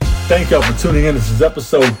Thank y'all for tuning in. This is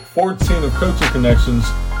episode 14 of Coaching Connections.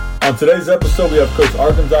 On today's episode, we have Coach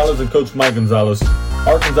Art Gonzales and Coach Mike Gonzales.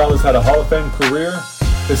 Art Gonzales had a Hall of Fame career.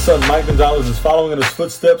 His son Mike Gonzales is following in his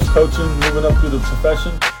footsteps, coaching, moving up through the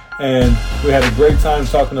profession. And we had a great time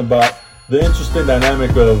talking about the interesting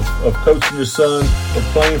dynamic of coaching your son, of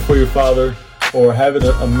playing for your father, or having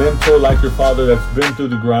a mentor like your father that's been through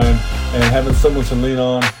the grind and having someone to lean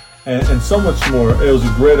on. And so much more. It was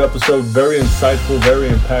a great episode, very insightful, very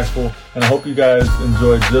impactful, and I hope you guys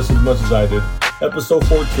enjoyed just as much as I did. Episode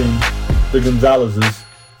 14, the Gonzaleses.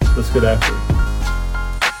 Let's get after it.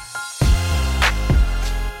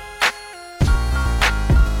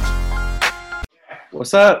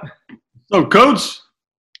 What's up? So, Coach.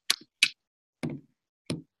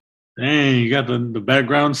 Dang, you got the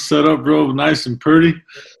background set up real nice and pretty.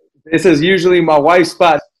 This is usually my wife's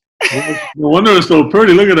spot. No wonder it's so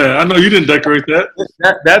pretty. Look at that. I know you didn't decorate that.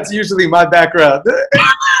 That's usually my background.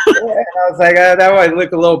 I was like, that might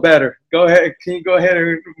look a little better. Go ahead. Can you go ahead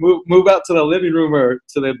and move out to the living room or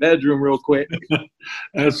to the bedroom real quick?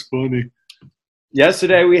 That's funny.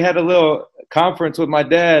 Yesterday we had a little conference with my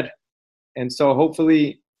dad, and so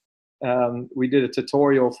hopefully we did a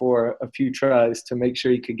tutorial for a few tries to make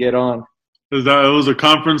sure he could get on. It was a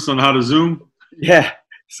conference on how to Zoom? Yeah.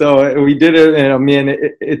 So we did it, and I mean,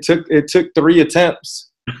 it took 3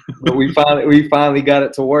 attempts, but we finally got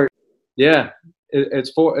it to work. Yeah,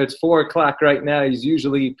 it's 4 o'clock right now. He's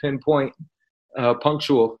usually pinpoint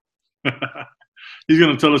punctual. He's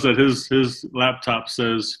gonna tell us that his laptop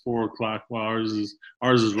says 4 o'clock, while ours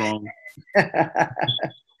is wrong.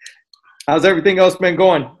 How's everything else been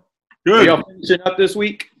going? Good. Are y'all finishing up this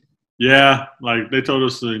week? Yeah, like they told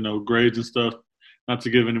us, grades and stuff. Not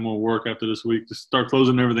to give any more work after this week, to start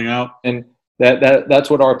closing everything out. And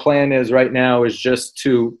that's what our plan is right now, is just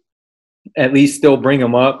to at least still bring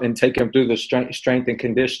them up and take them through the strength and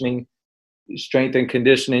conditioning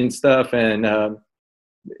stuff, and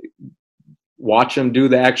watch them do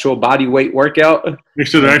the actual body weight workout. Make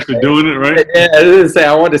sure they're actually doing it, right? Yeah, I was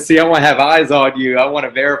gonna say, I want to have eyes on you. I want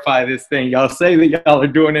to verify this thing. Y'all say that y'all are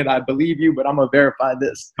doing it. I believe you, but I'm going to verify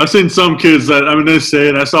this. I've seen some kids they say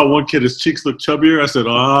it. I saw one kid, his cheeks look chubbier. I said,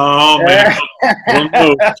 oh, man. I don't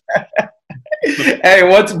know. Hey,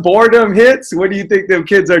 once boredom hits, what do you think them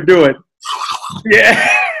kids are doing? Yeah.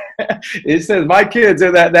 It says my kids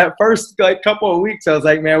in that first couple of weeks, I was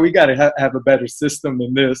like, man, we got to have a better system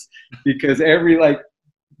than this, because every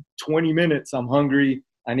 20 minutes I'm hungry.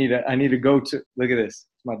 I need to go to, look at this.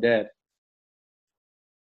 It's my dad.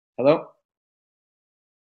 Hello?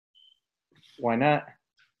 Why not?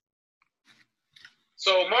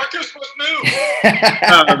 So Marcus, what's new?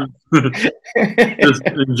 Just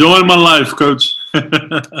enjoying my life, Coach.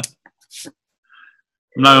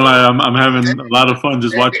 I'm not gonna lie, I'm having a lot of fun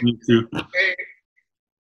just watching you two. Hey,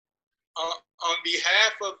 on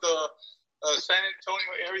behalf of the San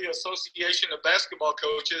Antonio Area Association of Basketball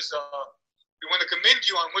Coaches, we want to commend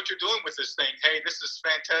you on what you're doing with this thing. Hey, this is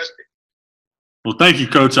fantastic. Well, thank you,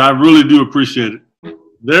 Coach. I really do appreciate it.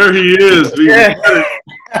 There he is.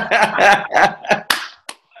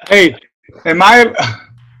 Hey,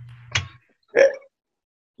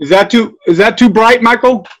 is that too bright,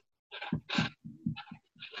 Michael?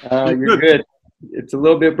 You're good. It's a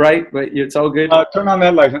little bit bright, but it's all good. Turn on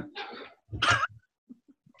that light.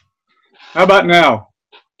 How about now?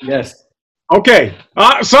 Yes. Okay.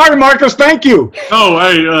 Sorry, Marcus. Thank you. Oh,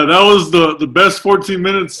 hey, that was the best 14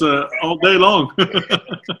 minutes all day long. That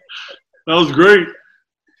was great.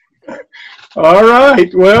 All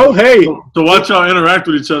right. Well, hey. To watch y'all interact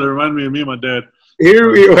with each other reminded me of me and my dad.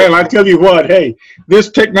 Well, I tell you what. Hey, this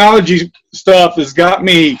technology stuff has got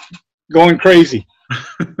me going crazy.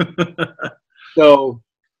 So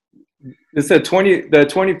it's the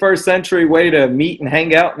 21st century way to meet and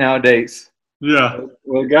hang out nowadays. Yeah.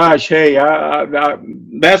 Well, gosh, hey, I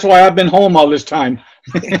that's why I've been home all this time.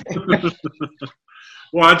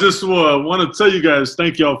 Well, I just want to tell you guys,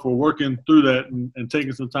 thank y'all for working through that and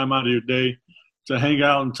taking some time out of your day to hang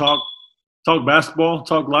out and talk basketball,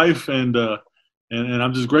 talk life, and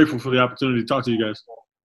I'm just grateful for the opportunity to talk to you guys.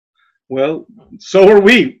 Well, so are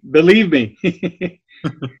we. Believe me.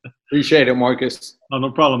 Appreciate it, Marcus. Oh, no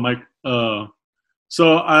problem, Mike.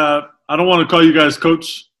 So I don't want to call you guys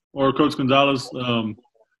Coach or Coach Gonzales.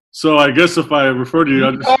 So I guess if I refer to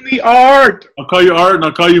you, call me Art. I'll call you Art, and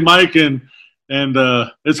I'll call you Mike, and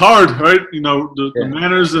it's hard, right? The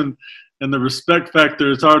manners and the respect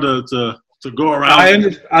factor. It's hard to go around.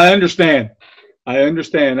 I understand.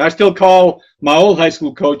 I still call my old high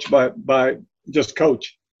school coach by just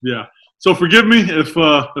Coach. Yeah. So forgive me if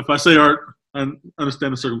I say Art. I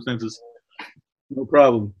understand the circumstances. No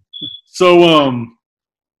problem. So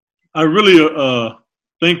I really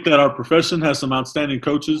think that our profession has some outstanding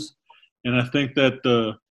coaches, and I think that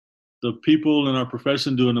the people in our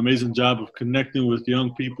profession do an amazing job of connecting with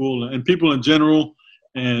young people and people in general,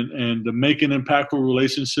 and making impactful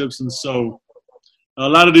relationships. And so, a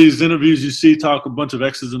lot of these interviews you see talk a bunch of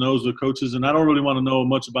X's and O's with coaches, and I don't really want to know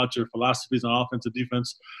much about your philosophies on offense or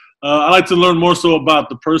defense. I like to learn more so about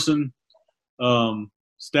the person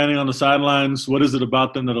standing on the sidelines. What is it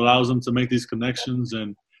about them that allows them to make these connections?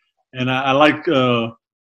 And I like the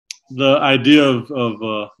idea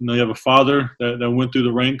of you have a father that went through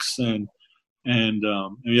the ranks, and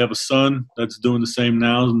you have a son that's doing the same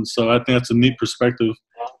now. And so I think that's a neat perspective.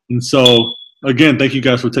 And so, again, thank you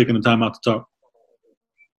guys for taking the time out to talk.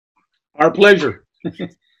 Our pleasure.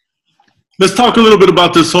 Let's talk a little bit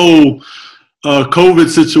about this whole COVID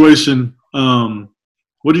situation.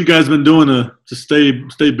 What have you guys been doing to stay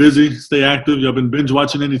busy, stay active? Y'all been binge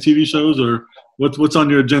watching any TV shows, or what's on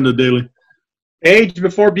your agenda daily? Age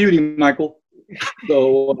before beauty, Michael.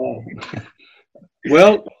 So,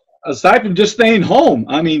 well, aside from just staying home,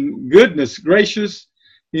 I mean, goodness gracious,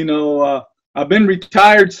 I've been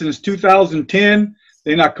retired since 2010.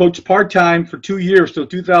 Then I coached part-time for 2 years till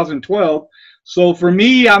 2012. So for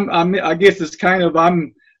me, I guess it's kind of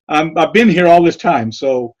I've been here all this time.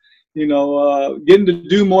 So, getting to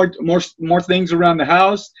do more things around the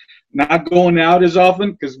house, not going out as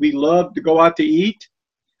often because we love to go out to eat,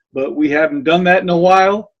 but we haven't done that in a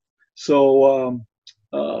while. So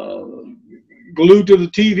glued to the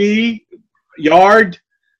TV, yard,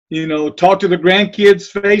 talk to the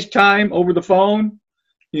grandkids, FaceTime over the phone,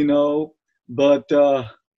 but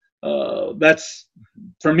that's,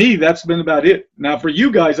 for me, that's been about it. Now for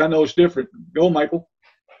you guys, I know it's different. Go, Michael.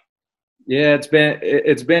 Yeah,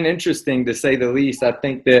 it's been interesting to say the least. I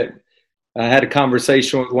think that I had a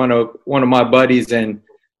conversation with one of my buddies, and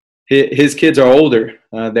his kids are older.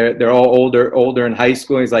 They're all older in high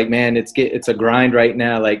school. He's like, man, it's a grind right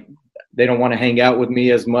now. Like, they don't want to hang out with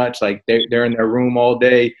me as much. Like, they're in their room all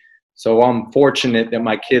day. So I'm fortunate that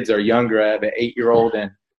my kids are younger. I have an 8-year-old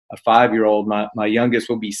and a 5-year-old. My youngest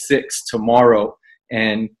will be 6 tomorrow,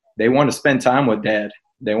 and they want to spend time with dad.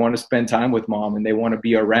 They want to spend time with mom, and they want to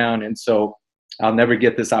be around. And so I'll never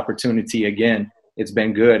get this opportunity again. It's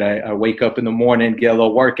been good. I wake up in the morning, get a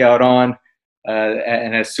little workout on.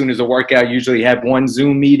 And as soon as the workout, usually have one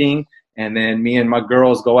Zoom meeting. And then me and my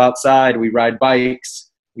girls go outside. We ride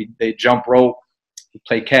bikes. They jump rope. We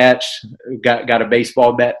play catch. We got a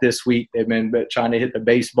baseball bat this week. They've been trying to hit the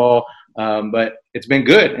baseball. But it's been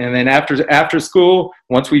good. And then after school,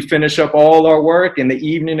 once we finish up all our work in the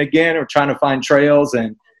evening again, we're trying to find trails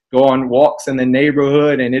and go on walks in the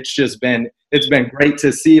neighborhood. And it's been great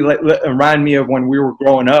to see. Remind me of when we were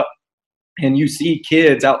growing up, and you see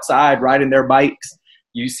kids outside riding their bikes.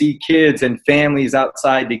 You see kids and families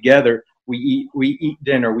outside together. We eat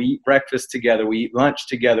dinner. We eat breakfast together. We eat lunch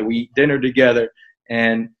together. We eat dinner together.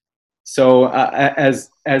 And so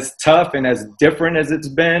as tough and as different as it's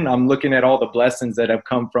been, I'm looking at all the blessings that have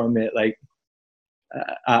come from it. Like,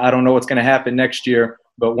 I don't know what's going to happen next year,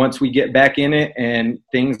 but once we get back in it and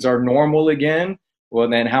things are normal again, well,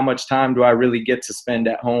 then how much time do I really get to spend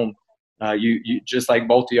at home? You just like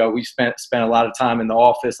both of y'all, we spent a lot of time in the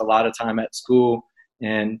office, a lot of time at school,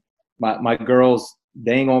 and my girls,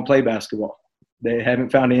 they ain't gonna play basketball. They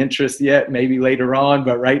haven't found an interest yet, maybe later on,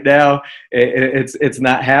 but right now it's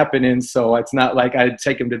not happening. So it's not like I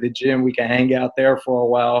take them to the gym. We can hang out there for a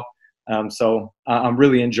while. So I'm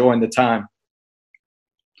really enjoying the time.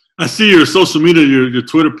 I see your social media, your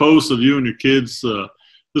Twitter posts of you and your kids.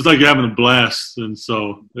 It's like you're having a blast. And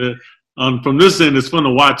so from this end, it's fun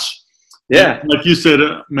to watch. Yeah. Like you said,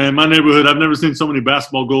 man, my neighborhood, I've never seen so many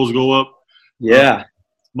basketball goals go up. Yeah.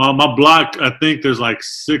 My block, I think there's like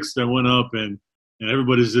 6 that went up, and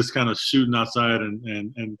everybody's just kind of shooting outside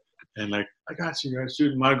and like, I got you guys,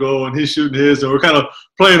 shooting my goal and he's shooting his, and we're kind of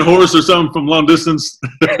playing horse or something from long distance.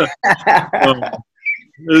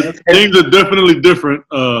 Things are definitely different,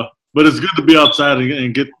 but it's good to be outside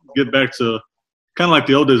and get back to kind of like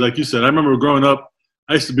the old days, like you said. I remember growing up,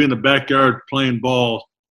 I used to be in the backyard playing ball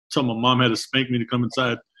until my mom had to spank me to come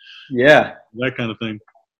inside. Yeah. That kind of thing.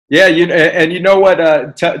 Yeah, and you know what?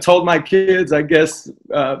 Told my kids, I guess,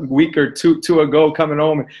 a week or two ago, coming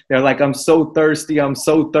home, they're like, "I'm so thirsty,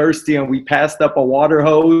 and we passed up a water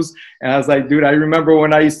hose, and I was like, "Dude, I remember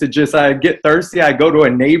when I used to just get thirsty, I go to a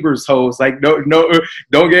neighbor's hose, like, no,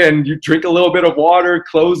 don't get, and you drink a little bit of water,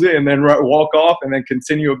 close it, and then walk off, and then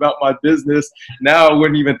continue about my business." Now I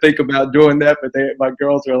wouldn't even think about doing that, but my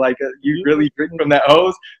girls are like, "You really drink from that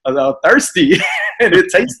hose?" I was like, "I'm thirsty," and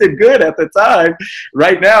it tasted good at the time.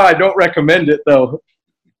 Right now, I don't recommend it though.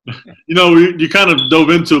 You know, you kind of dove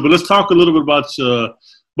into it, but let's talk a little bit about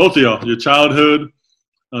both of y'all, your childhood,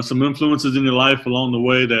 some influences in your life along the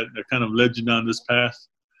way that kind of led you down this path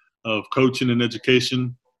of coaching and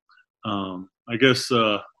education. I guess,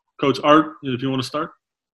 Coach Art, if you want to start.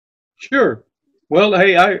 Sure. Well,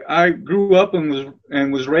 hey, I grew up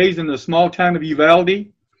and was raised in the small town of Uvalde,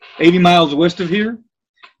 80 miles west of here.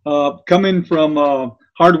 Coming from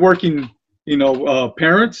hardworking,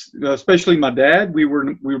 parents, especially my dad. We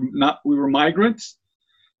were migrants.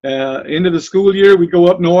 End of the school year, we'd go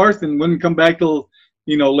up north and wouldn't come back till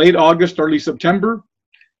late August, early September.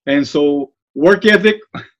 And so work ethic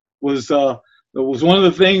was one of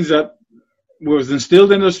the things that was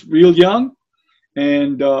instilled in us real young.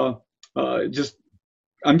 And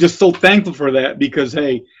I'm just so thankful for that, because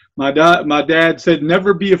hey, my dad said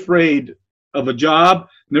never be afraid of a job,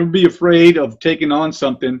 never be afraid of taking on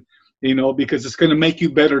something, because it's going to make you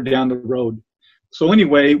better down the road. So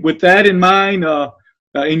anyway, with that in mind,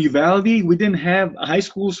 in Uvalde, we didn't have high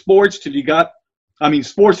school sports till you got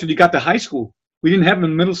to high school. We didn't have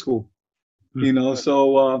them in middle school,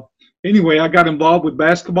 So anyway, I got involved with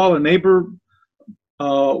basketball. A neighbor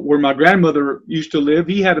where my grandmother used to live,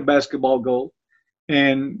 he had a basketball goal.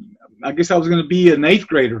 And I guess I was going to be an 8th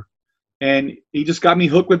grader. And he just got me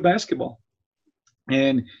hooked with basketball.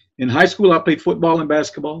 And in high school, I played football and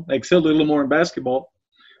basketball. I excelled a little more in basketball.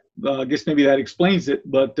 I guess maybe that explains it.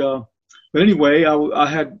 But anyway, I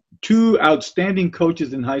had 2 outstanding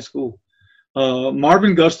coaches in high school,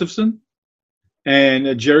 Marvin Gustafson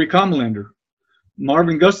and Jerry Comelander.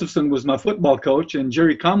 Marvin Gustafson was my football coach, and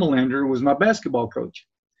Jerry Comelander was my basketball coach.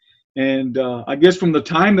 And I guess from the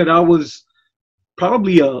time that I was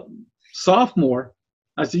probably a sophomore,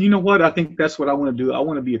 I said, you know what? I think that's what I want to do. I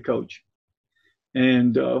want to be a coach.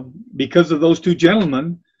 And because of those 2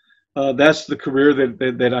 gentlemen, that's the career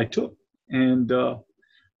that I took. And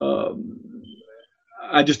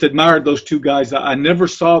I just admired those 2 guys. I never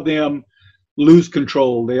saw them lose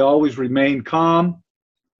control. They always remained calm,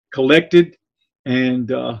 collected,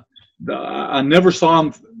 and I never saw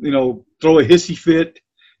them, throw a hissy fit.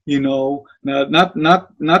 Now,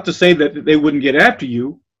 not to say that they wouldn't get after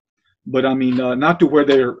you, but I mean, not to where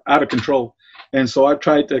they're out of control. And so I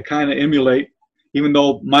tried to kind of emulate, even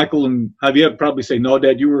though Michael and Javier probably say, no,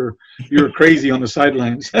 Dad, you were crazy on the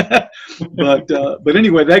sidelines. but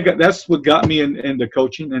anyway, that's what got me into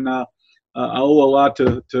coaching. And I owe a lot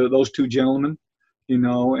to those 2 gentlemen,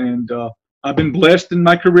 and I've been blessed in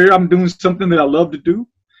my career. I'm doing something that I love to do.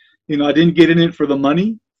 I didn't get in it for the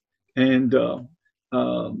money. And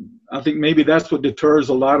I think maybe that's what deters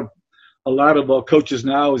a lot of coaches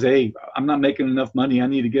now is, hey, I'm not making enough money. I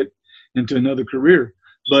need to get into another career.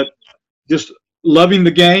 But just loving the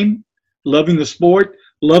game, loving the sport,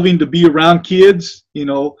 loving to be around kids,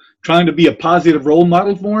 trying to be a positive role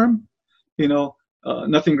model for them,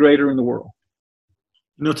 nothing greater in the world.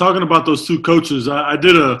 Talking about those 2 coaches, I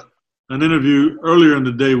did an interview earlier in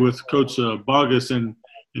the day with Coach Bogus, and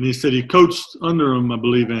he said he coached under him, I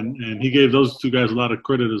believe, and he gave those 2 guys a lot of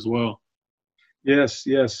credit as well. Yes.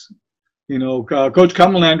 Coach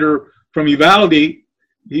Comelander from Uvalde,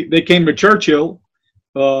 they came to Churchill.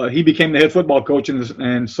 He became the head football coach,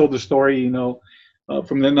 and so the story,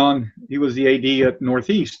 from then on, he was the AD at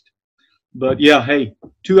Northeast. But yeah, hey,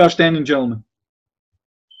 2 outstanding gentlemen.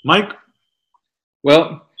 Mike?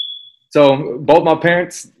 Well, so both my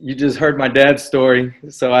parents, you just heard my dad's story.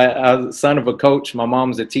 So I was the son of a coach. My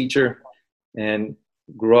mom's a teacher and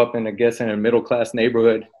grew up in a middle-class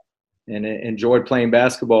neighborhood and enjoyed playing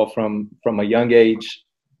basketball from a young age.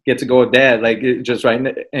 Get to go with Dad, just right.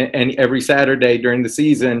 And every Saturday during the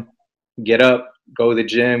season, get up, go to the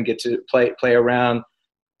gym, get to play around.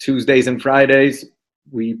 Tuesdays and Fridays,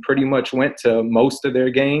 we pretty much went to most of their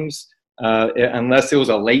games. Unless it was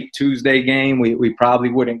a late Tuesday game, we probably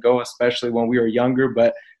wouldn't go, especially when we were younger.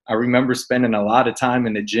 But I remember spending a lot of time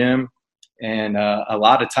in the gym and a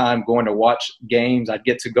lot of time going to watch games. I'd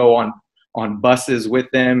get to go on buses with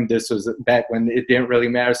them. This was back when it didn't really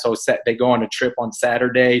matter. So they go on a trip on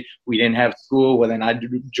Saturday. We didn't have school. Well, then I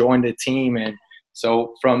joined the team. And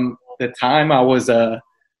so from the time I was a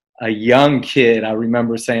young kid, I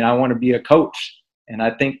remember saying, I want to be a coach. And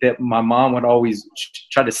I think that my mom would always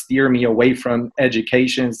try to steer me away from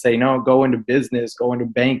education, say, no, go into business, go into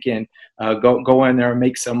banking, go in there and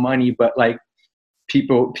make some money. But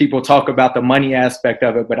people talk about the money aspect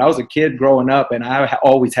of it. But I was a kid growing up and I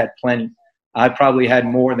always had plenty. I probably had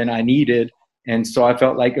more than I needed. And so I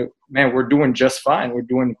felt like, man, we're doing just fine. We're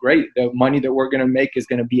doing great. The money that we're going to make is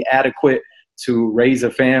going to be adequate to raise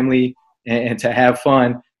a family and to have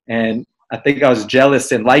fun. And I think I was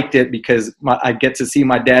jealous and liked it because I get to see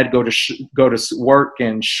my dad go to work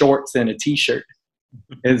in shorts and a T-shirt.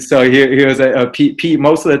 And so he was a PE.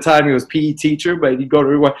 Most of the time he was PE teacher, but he'd go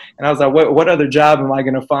to work. And I was like, what other job am I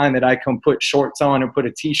going to find that I can put shorts on and put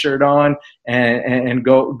a T-shirt on and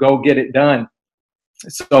go get it done?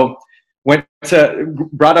 So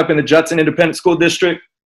brought up in the Judson Independent School District,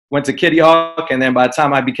 went to Kitty Hawk, and then by the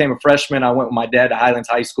time I became a freshman, I went with my dad to Highlands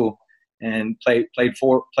High School and played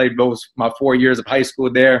both my 4 years of high school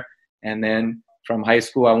there. And then from high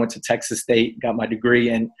school, I went to Texas State, got my degree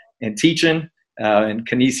in teaching and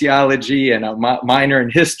kinesiology and a minor in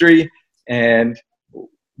history, and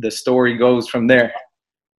the story goes from there.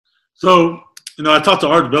 So, I talked to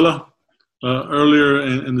Art Villa earlier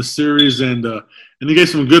in the series, and he gave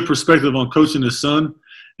some good perspective on coaching his son.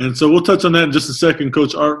 And so we'll touch on that in just a second,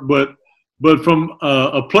 Coach Art. But from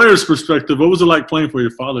a player's perspective, what was it like playing for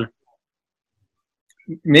your father?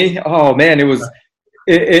 Me? Oh man,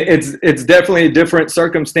 it's definitely a different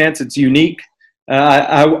circumstance. It's unique.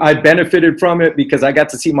 I benefited from it because I got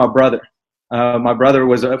to see my brother. My brother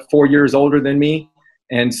was 4 years older than me.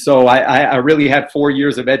 And so I really had 4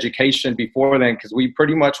 years of education before then, because we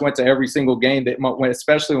pretty much went to every single game that went,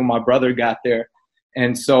 especially when my brother got there.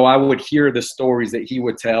 And so I would hear the stories that he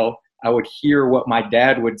would tell. I would hear what my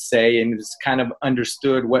dad would say, and just kind of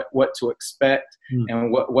understood what to expect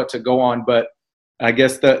and what to go on. But I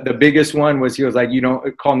guess the biggest one was, he was like, "You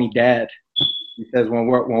don't call me dad." He says, when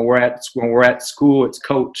we're at school, it's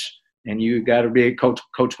coach, and you got to be Coach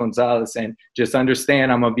Gonzales, and just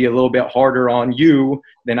understand I'm gonna be a little bit harder on you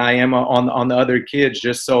than I am on the other kids,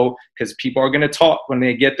 just so, because people are gonna talk when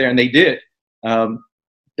they get there, and they did.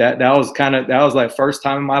 That was like first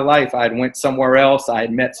time in my life I had went somewhere else. I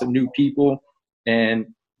had met some new people, and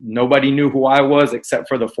nobody knew who I was except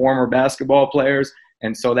for the former basketball players.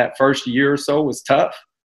 And so that first year or so was tough.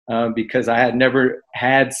 Because I had never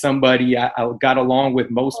had somebody. I got along with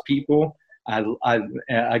most people.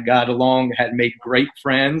 I got along, had made great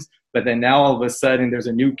friends. But then now all of a sudden there's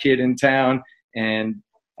a new kid in town, and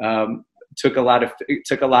took a lot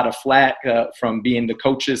of flack from being the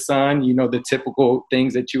coach's son. The typical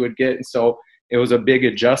things that you would get. And so it was a big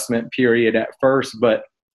adjustment period at first. But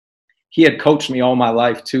he had coached me all my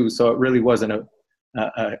life too, so it really wasn't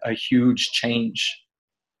a huge change.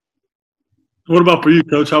 What about for you,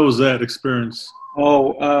 Coach? How was that experience?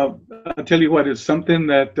 I'll tell you what, it's something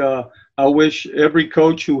that I wish every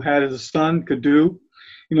coach who has a son could do.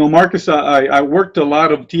 Marcus, I worked a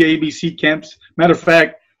lot of TABC camps. Matter of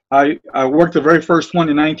fact, I worked the very first one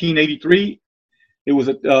in 1983. It was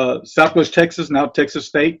at Southwest Texas, now Texas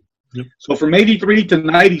State. Yep. So from 83 to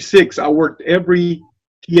 96, I worked every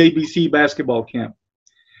TABC basketball camp.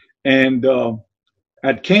 And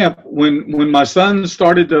at camp, when my son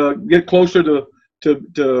started to get closer to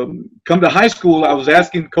come to high school, I was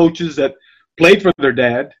asking coaches that played for their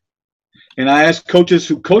dad, and I asked coaches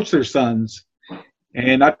who coached their sons.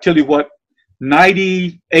 And I tell you what,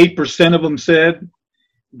 98% of them said,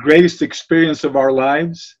 greatest experience of our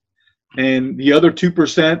lives. And the other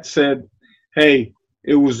 2% said, hey,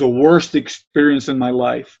 it was the worst experience in my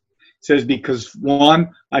life. It says, because one,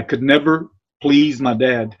 I could never please my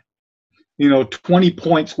dad. 20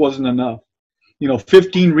 points wasn't enough.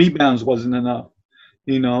 15 rebounds wasn't enough.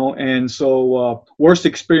 And so worst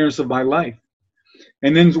experience of my life.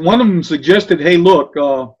 And then one of them suggested, hey, look,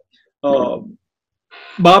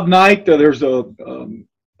 Bob Knight, there's a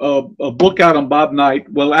book out on Bob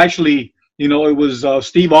Knight. Well, actually, it was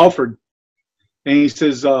Steve Alford. And he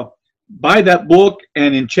says, buy that book.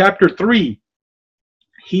 And in chapter 3,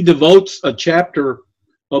 he devotes a chapter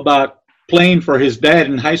about playing for his dad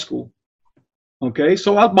in high school. Okay,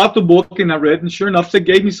 so I bought the book and I read, and sure enough, it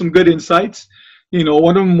gave me some good insights.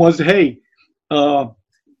 One of them was, hey,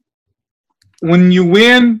 when you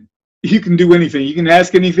win, you can do anything. You can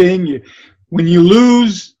ask anything. When you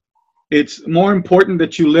lose, it's more important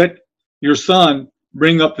that you let your son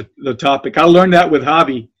bring up the topic. I learned that with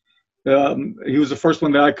Javi. He was the first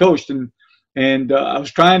one that I coached, and I was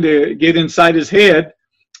trying to get inside his head,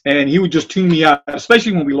 and he would just tune me out,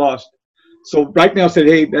 especially when we lost. So right now I said,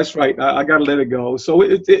 hey, that's right. I got to let it go. So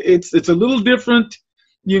it's a little different,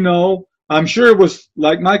 I'm sure it was,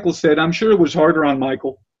 like Michael said, I'm sure it was harder on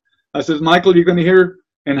Michael. I said, Michael, you're going to hear,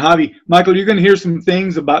 and Javi, Michael, you're going to hear some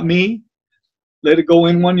things about me. Let it go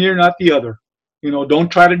in one ear, not the other. Don't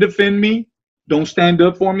try to defend me. Don't stand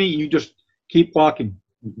up for me. You just keep walking.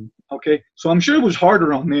 Mm-hmm. Okay. So I'm sure it was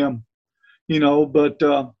harder on them, but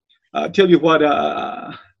I tell you what,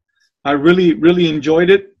 I really, really enjoyed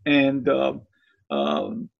it. And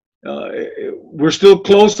we're still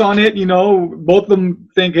close on it. Both of them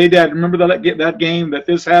think, hey, Dad, remember that game that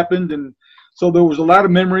this happened? And So there was a lot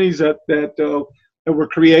of memories that were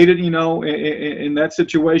created, in that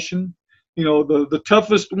situation. The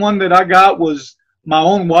toughest one that I got was my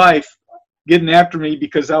own wife getting after me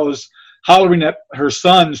because I was hollering at her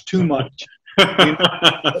sons too much.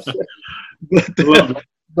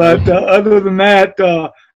 But other than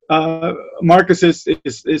that, Marcus is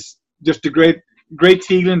just a great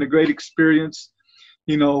feeling, a great experience.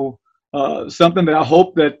 Something that I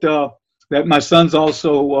hope that my sons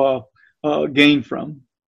also gain from.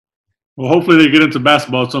 Well, hopefully they get into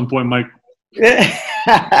basketball at some point, Mike. My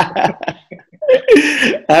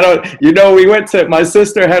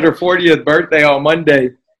sister had her 40th birthday on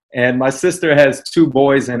Monday, and my sister has 2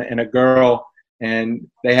 boys and a girl, and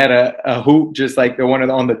they had a hoop just like the one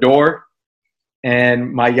on the door.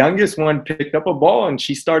 And my youngest one picked up a ball and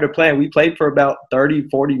she started playing. We played for about 30,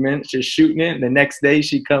 40 minutes just shooting it. And the next day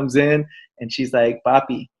she comes in and she's like,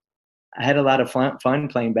 "Papi, I had a lot of fun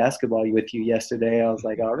playing basketball with you yesterday." I was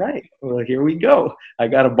like, "All right, well, here we go. I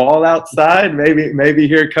got a ball outside. Maybe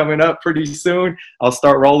here coming up pretty soon. I'll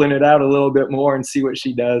start rolling it out a little bit more and see what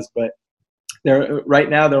she does." But right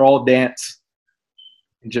now they're all dance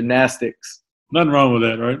and gymnastics. Nothing wrong with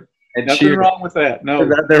that, right? And nothing wrong with that. No,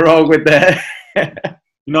 nothing wrong with that.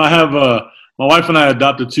 I have my wife and I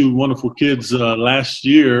adopted 2 wonderful kids last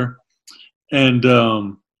year, and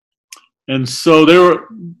so they were.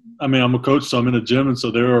 I mean, I'm a coach, so I'm in the gym, and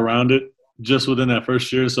so they were around it just within that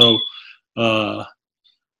first year. So, my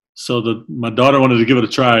daughter wanted to give it a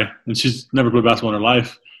try, and she's never played basketball in her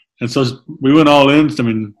life, and so we went all in. I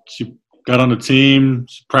mean, she got on the team,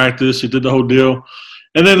 she practiced, she did the whole deal,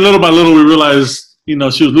 and then little by little we realized, she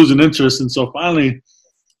was losing interest, and so finally,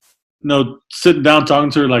 sitting down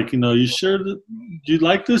talking to her, like, you sure that you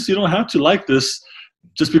like this? You don't have to like this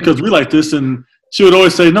just because we like this. And she would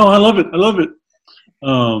always say, "No, I love it. I love it."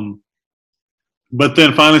 But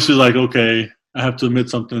then finally she's like, "Okay, I have to admit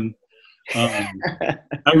something. I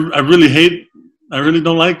really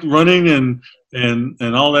don't like running and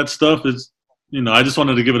all that stuff. It's, I just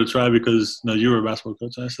wanted to give it a try because you were a basketball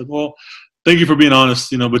coach." And I said, "Well, thank you for being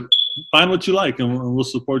honest, but find what you like and we'll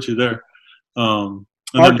support you there."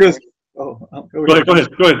 Marcus, go ahead.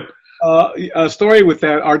 A story with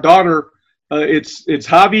that. Our daughter, it's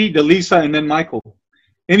Javi, Delisa, and then Michael.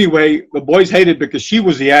 Anyway, the boys hated because she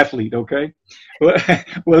was the athlete. Okay,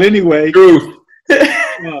 well, anyway,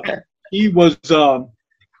 he was a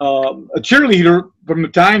cheerleader from the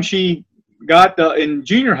time she got in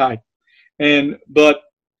junior high, but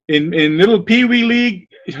in little Pee Wee league,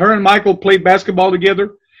 her and Michael played basketball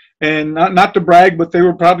together, and not to brag, but they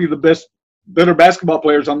were probably the better basketball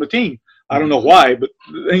players on the team. I don't know why, but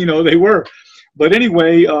they were. But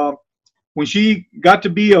anyway, when she got to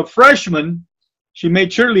be a freshman, she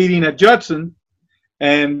made cheerleading at Judson,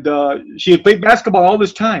 and she had played basketball all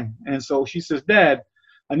this time. And so she says, "Dad,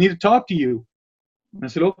 I need to talk to you." And I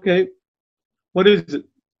said, "Okay, what is it?"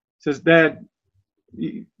 She says, "Dad,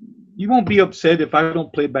 you won't be upset if I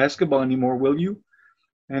don't play basketball anymore, will you?"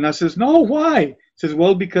 And I says, "No, why?" He says,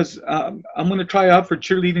 "Well, because I'm going to try out for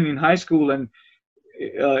cheerleading in high school, and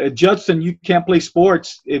at Judson you can't play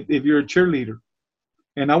sports if you're a cheerleader,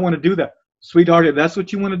 and I want to do that." "Sweetheart, if that's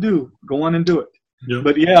what you want to do, go on and do it." Yep.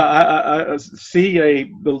 But yeah, I see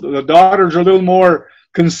the daughters are a little more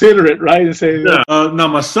considerate, right? And say, yeah. Now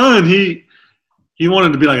my son, he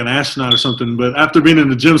wanted to be like an astronaut or something, but after being in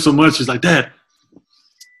the gym so much, he's like, "Dad,"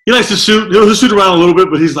 he likes to shoot. He'll shoot around a little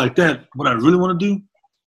bit, but he's like, "Dad, what I really want to do,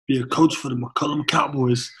 be a coach for the McCullum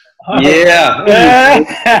Cowboys." Yeah.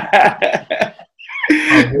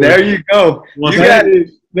 There you go.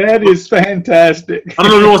 That is fantastic. I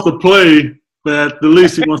don't know if he wants to play, but at the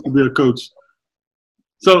least he wants to be a coach.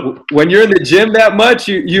 So when you're in the gym that much,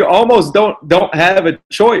 you almost don't have a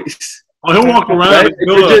choice. Oh, he'll walk around. Right?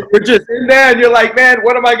 You're just in there, and you're like, "Man,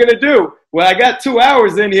 what am I going to do? Well, I got 2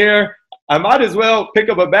 hours in here. I might as well pick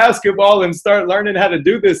up a basketball and start learning how to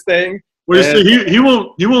do this thing." Well, you see, he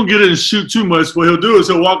won't get in and shoot too much. What he'll do is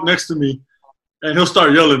he'll walk next to me, and he'll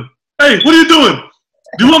start yelling, "Hey, what are you doing?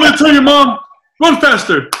 Do you want me to tell your mom? Run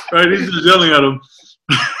faster!" Right? He's just yelling at him.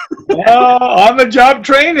 On the job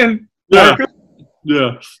training. Yeah.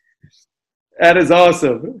 Yeah. That is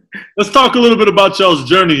awesome. Let's talk a little bit about y'all's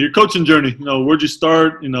journey, your coaching journey. Where'd you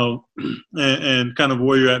start, and kind of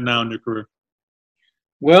where you're at now in your career?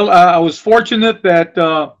 Well, I was fortunate that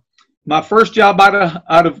my first job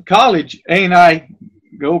out of college, A&I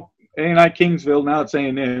Kingsville, now it's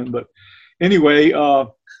A&M, but anyway,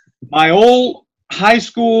 my old high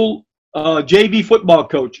school JV football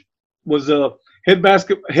coach was a head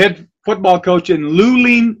football coach in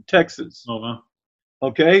Luling, Texas. Oh, wow.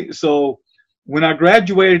 Okay, so when I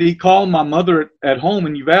graduated, he called my mother at home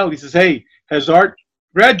in Uvalde. He says, "Hey, has Art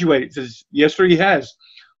graduated? He says, yes, sir, he has.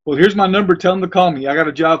 Well, here's my number. Tell him to call me. I got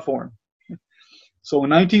a job for him. So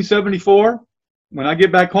in 1974, when I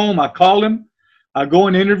get back home, I call him. I go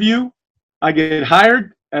and interview. I get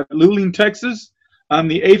hired at Luling, Texas. I'm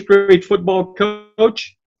the 8th grade football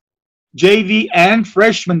coach, JV and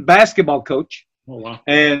freshman basketball coach, Oh, wow.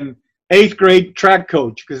 and 8th grade track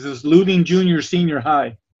coach because it's Luling Junior Senior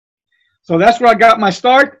High. So that's where I got my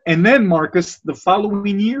start. And then, Marcus, the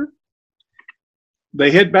following year,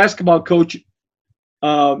 the head basketball coach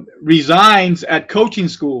resigns at coaching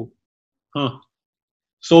school. Huh.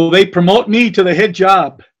 So they promote me to the head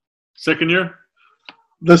job. Second year?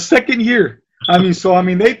 The second year. They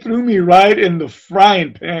threw me right in the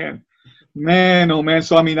frying pan. Man, oh, man.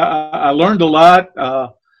 So, I learned a lot. I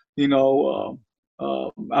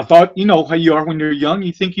thought, you know how you are when you're young.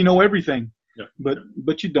 You think you know everything. Yeah.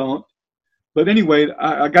 But you don't. But anyway,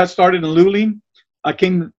 I got started in Luling.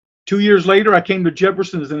 2 years later, I came to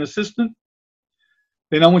Jefferson as an assistant.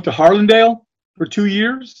 Then I went to Harlandale for 2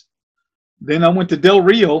 years. Then I went to Del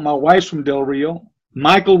Rio. My wife's from Del Rio.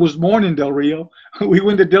 Michael was born in Del Rio. We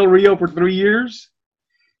went to Del Rio for 3 years.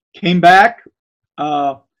 Came back.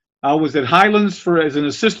 I was at Highlands as an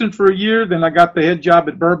assistant for a year. Then I got the head job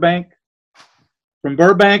at Burbank. From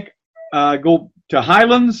Burbank, I go to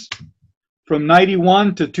Highlands from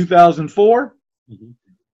 91 to 2004. Mm-hmm.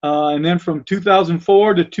 And then from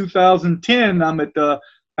 2004 to 2010, I'm at the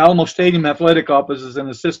Alamo Stadium Athletic Office as an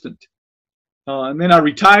assistant. And then I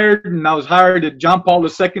retired, and I was hired at John Paul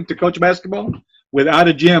II to coach basketball without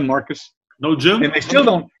a gym, Marcus. No gym? And they still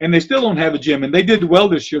don't have a gym. And they did well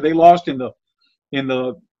this year. They lost in the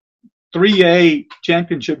 3A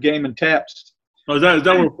championship game in Taps. Oh, is that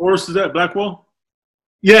where Forrest is at, Blackwell?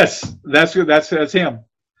 Yes, that's him.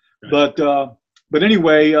 Okay. But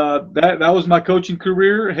anyway, that was my coaching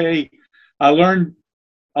career. Hey, I learned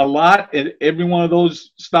a lot at every one of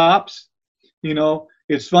those stops. You know,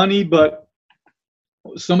 it's funny, but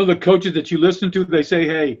some of the coaches that you listen to, they say,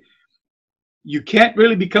 hey, you can't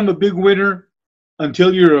really become a big winner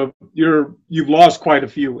until you've lost quite a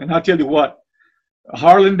few. And I'll tell you what,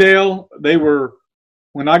 Harlandale,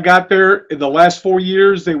 when I got there in the last 4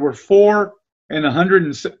 years, they were 4 and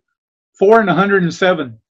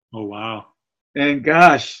 107. Oh, wow. And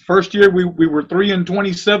gosh, first year we were 3 and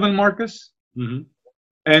 27, Marcus. Mm-hmm.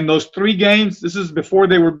 And those 3 games, this is before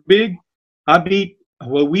they were big.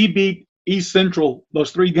 We beat East Central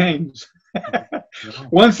those 3 games.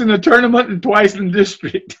 Once in the tournament and twice in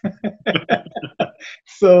district.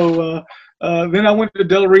 So then I went to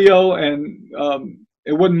Del Rio, and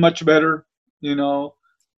it wasn't much better, you know.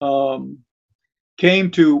 When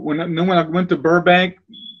I went to Burbank,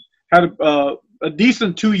 had a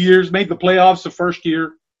decent 2 years, made the playoffs the first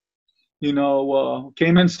year. You know,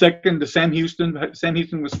 came in second to Sam Houston. Sam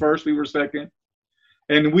Houston was first, we were second.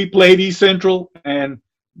 And we played East Central, and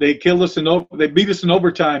they killed us they beat us in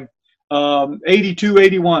overtime,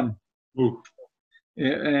 82-81. Ooh.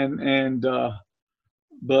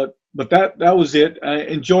 But that was it. I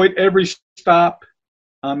enjoyed every stop.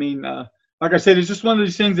 Like I said, it's just one of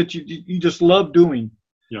these things that you just love doing.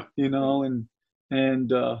 Yeah. You know, and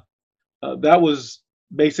that was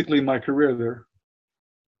basically my career there.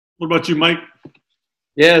 What about you, Mike?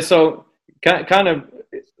 Yeah, so kind of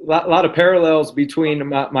a lot of parallels between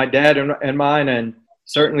my dad and mine, and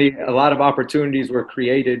certainly a lot of opportunities were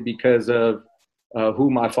created because of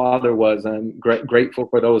who my father was. I'm grateful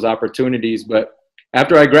for those opportunities. But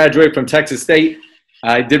after I graduated from Texas State,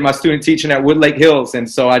 I did my student teaching at Woodlake Hills, and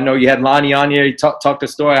so I know you had Lonnie on here. You talked the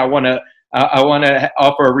story. I want to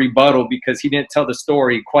offer a rebuttal because he didn't tell the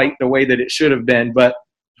story quite the way that it should have been. But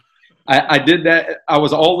I did that. I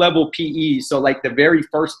was all level PE, so like the very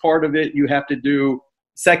first part of it, you have to do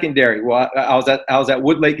secondary. Well, I was at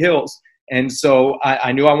Woodlake Hills, and so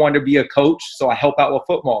I knew I wanted to be a coach. So I help out with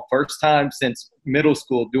football. First time since middle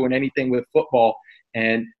school doing anything with football.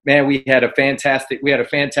 And man, we had a fantastic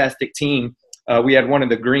team. We had one of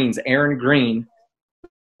the Greens, Aaron Green,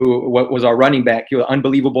 who was our running back. He was an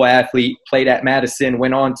unbelievable athlete, played at Madison,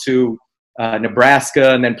 went on to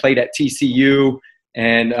Nebraska, and then played at TCU.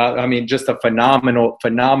 And just a phenomenal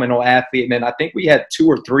athlete. And then I think we had 2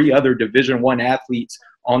 or 3 other Division I athletes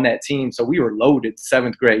on that team. So we were loaded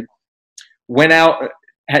 7th grade. Went out,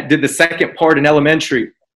 did the second part in elementary.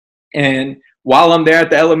 And while I'm there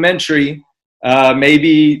at the elementary,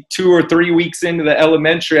 maybe 2 or 3 weeks into the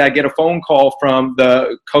elementary, I get a phone call from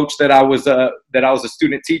the coach that I was a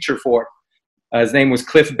student teacher for. His name was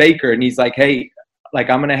Cliff Baker, and he's like, "Hey, like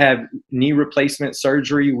I'm gonna have knee replacement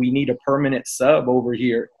surgery. We need a permanent sub over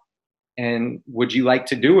here, and would you like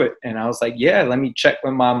to do it?" And I was like, "Yeah, let me check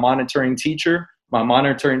with my monitoring teacher." My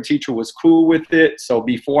monitoring teacher was cool with it. So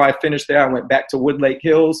before I finished there, I went back to Woodlake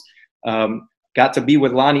Hills, got to be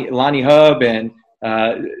with Lonnie Hubb and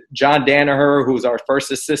John Danaher, who's our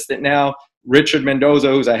first assistant now. Richard Mendoza,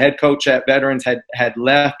 who's a head coach at Veterans, had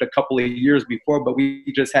left a couple of years before, but we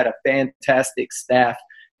just had a fantastic staff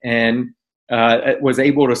and was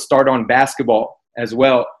able to start on basketball as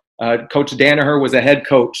well. Coach Danaher was a head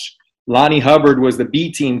coach. Lonnie Hubbard was the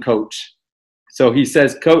B team coach. So he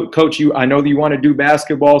says, Coach, I know that you want to do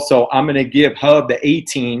basketball, so I'm going to give Hub the A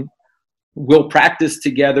team. We'll practice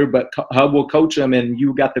together, but Hub will coach them, and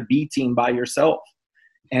you got the B team by yourself.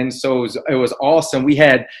 And so it was awesome. We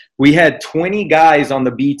had 20 guys on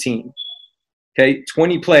the B team, okay,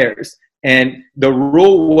 20 players. And the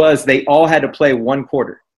rule was they all had to play one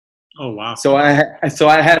quarter. Oh, wow. So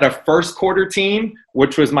I had a first quarter team,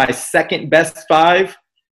 which was my second best five.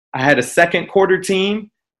 I had a second quarter team.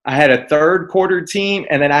 I had a third quarter team,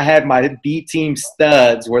 and then I had my B team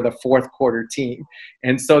studs were the fourth quarter team.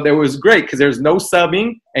 And so that was great because there's no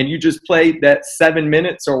subbing, and you just played that 7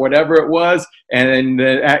 minutes or whatever it was, and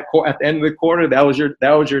then at the end of the quarter, that was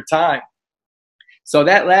your time. So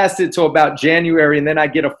that lasted till about January, and then I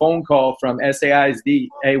get a phone call from SAISD,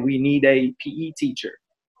 hey, we need a PE teacher,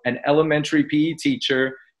 an elementary PE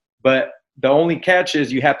teacher, but the only catch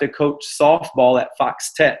is you have to coach softball at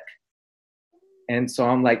Fox Tech. And so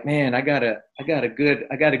I'm like, man, I got a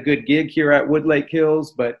good gig here at Woodlake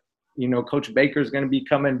Hills, but Coach Baker's going to be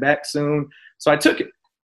coming back soon. So I took it,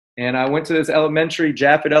 and I went to this elementary,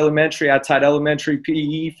 Jaffet Elementary. I taught elementary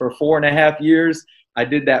PE for 4.5 years. I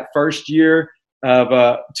did that first year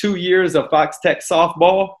of 2 years of Fox Tech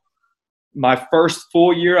softball. My first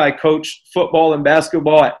full year, I coached football and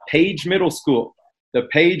basketball at Page Middle School, the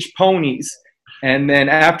Page Ponies. And then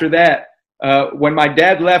after that, when my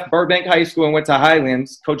dad left Burbank High School and went to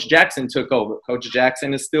Highlands, Coach Jackson took over. Coach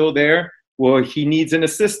Jackson is still there. Well, he needs an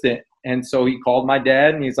assistant, and so he called my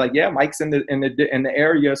dad, and he's like, "Yeah, Mike's in the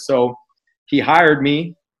area." So he hired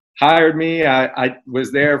me. I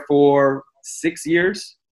was there for 6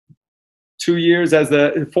 years, 4 years as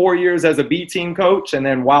a B team coach, and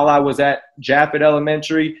then while I was at Jaffet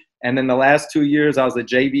Elementary, and then the last 2 years I was a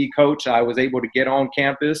JV coach. I was able to get on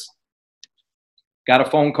campus. Got a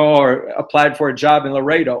phone call or applied for a job in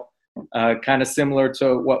Laredo, kind of similar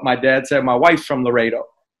to what my dad said. My wife's from Laredo.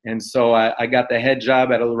 And so I got the head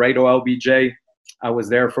job at a Laredo LBJ. I was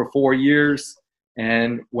there for 4 years.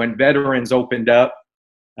 And when Veterans opened up,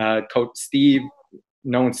 Coach Steve,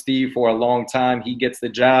 known Steve for a long time, he gets the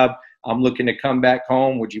job. I'm looking to come back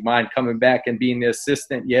home. Would you mind coming back and being the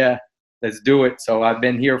assistant? Yeah, let's do it. So I've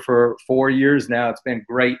been here for 4 years now. It's been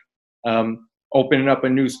great. Opening up a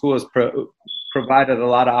new school has provided a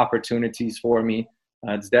lot of opportunities for me.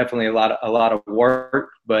 It's definitely a lot of work,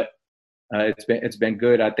 but it's been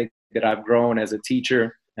good. I think that I've grown as a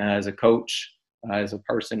teacher, as a coach, as a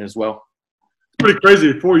person as well. It's pretty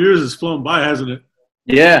crazy. 4 years has flown by, hasn't it?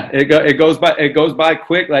 Yeah, it goes by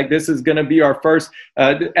quick. Like this is going to be our first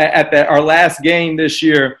our last game this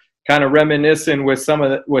year. Kind of reminiscing with some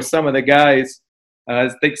of the guys. I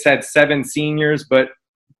think it's had 7 seniors, but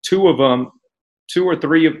three of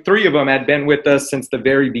them had been with us since the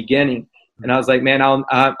very beginning. And I was like, man,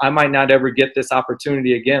 I might not ever get this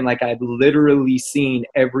opportunity again. Like I've literally seen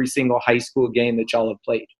every single high school game that y'all have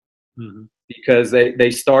played. Mm-hmm. Because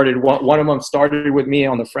they started, one of them started with me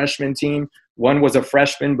on the freshman team. One was a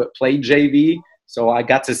freshman but played JV. So I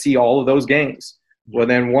got to see all of those games. Well,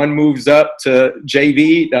 then one moves up to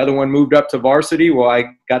JV. The other one moved up to varsity. Well, I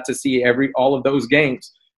got to see all of those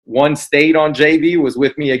games. One stayed on JV, was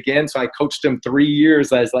with me again. So I coached him 3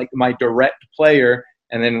 years as like my direct player.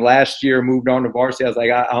 And then last year moved on to varsity. I was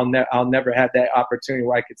like, I'll never have that opportunity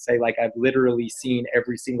where I could say like I've literally seen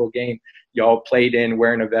every single game y'all played in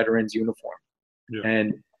wearing a Veterans uniform. Yeah.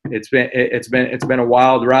 And it's been a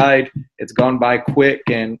wild ride. It's gone by quick,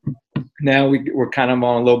 and now we're kind of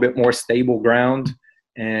on a little bit more stable ground,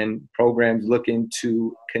 and programs looking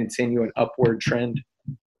to continue an upward trend.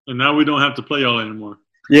 And now we don't have to play y'all anymore.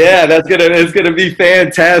 Yeah, it's gonna be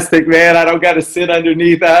fantastic, man. I don't got to sit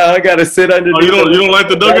underneath. I got to sit underneath. Oh, you don't like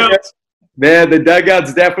the dugouts? Man, the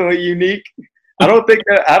dugout's definitely unique. I don't think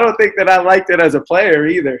that I liked it as a player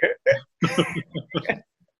either.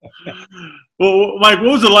 Well, Mike,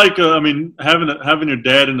 what was it like? Having your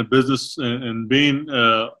dad in the business and being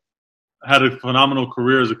had a phenomenal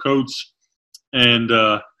career as a coach, and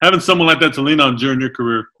having someone like that to lean on during your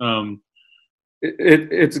career.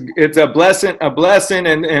 It's a blessing,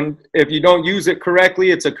 and if you don't use it correctly,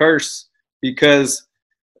 it's a curse, because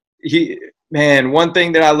one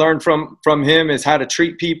thing that I learned from him is how to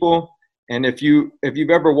treat people And if you've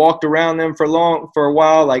ever walked around them for a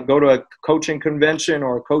while, like go to a coaching convention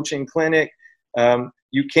or a coaching clinic,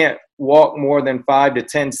 you can't walk more than 5 to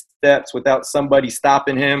 10 steps without somebody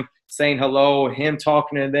stopping him, saying hello, him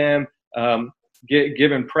talking to them,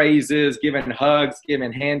 giving praises, giving hugs,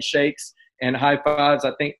 giving handshakes and high fives.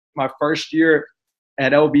 I think my first year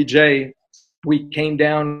at LBJ, we came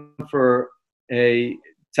down for the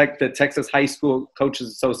Texas High School Coaches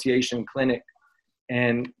Association clinic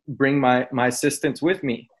and bring my assistants with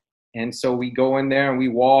me. And so we go in there and we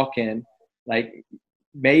walk, and like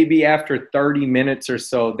maybe after 30 minutes or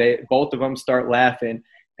so, both of them start laughing.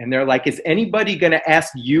 And they're like, is anybody going to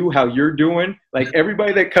ask you how you're doing? Like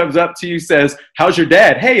everybody that comes up to you says, how's your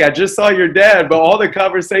dad? Hey, I just saw your dad. But all the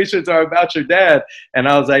conversations are about your dad. And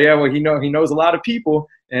I was like, yeah, well, he knows a lot of people.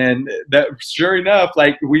 And that, sure enough,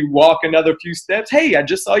 like we walk another few steps. Hey, I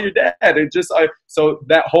just saw your dad. So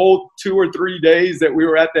that whole 2 or 3 days that we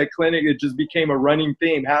were at that clinic, it just became a running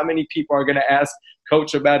theme. How many people are going to ask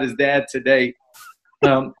Coach about his dad today?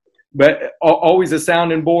 But always a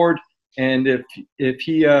sounding board. And if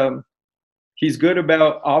he's good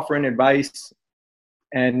about offering advice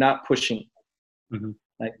and not pushing,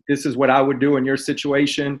 like this is what I would do in your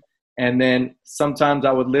situation. And then sometimes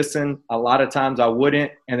I would listen, a lot of times I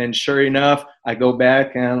wouldn't. And then sure enough, I go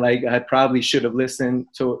back and like, I probably should have listened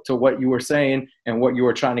to what you were saying and what you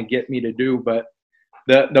were trying to get me to do. But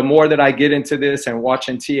the more that I get into this and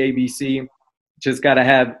watching TABC, just got to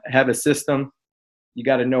have a system. You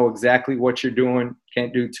got to know exactly what you're doing.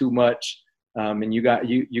 Can't do too much, and you got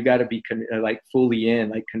to be like fully in,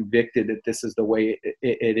 like convicted that this is the way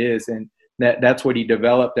it is, and that's what he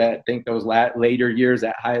developed. I think those later years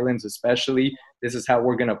at Highlands, especially, this is how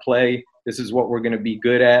we're gonna play. This is what we're gonna be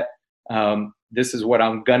good at. This is what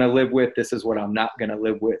I'm gonna live with. This is what I'm not gonna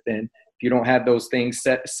live with. And if you don't have those things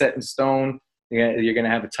set in stone, you're gonna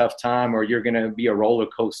have a tough time, or you're gonna be a roller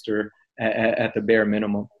coaster at the bare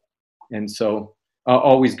minimum. And so.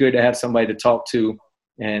 Always good to have somebody to talk to,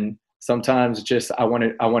 and sometimes just I want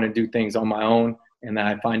to do things on my own, and then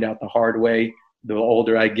I find out the hard way. The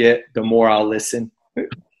older I get, the more I'll listen.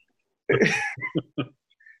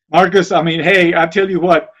 Marcus, I mean, hey, I tell you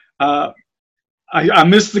what, I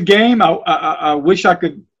missed the game. I wish I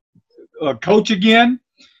could coach again,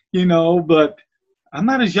 but I'm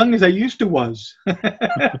not as young as I used to was.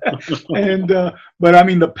 And but I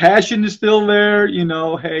mean, the passion is still there.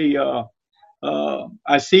 Hey.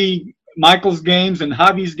 I see Michael's games and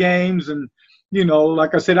Javi's games, and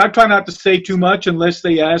like I said, I try not to say too much unless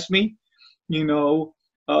they ask me, but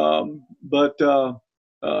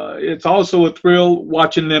it's also a thrill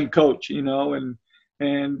watching them coach, and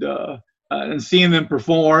seeing them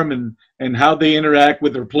perform and how they interact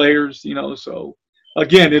with their players, So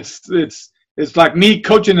again, it's like me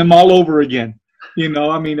coaching them all over again.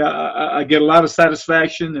 I mean, I get a lot of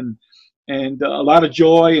satisfaction and a lot of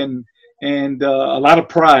joy and a lot of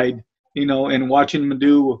pride, in watching them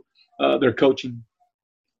do their coaching.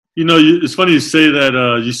 It's funny you say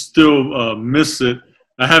that you still miss it.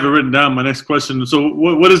 I have it written down. My next question. So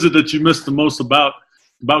what is it that you miss the most about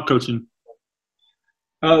coaching?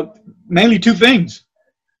 Mainly two things.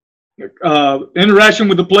 Interaction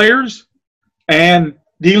with the players and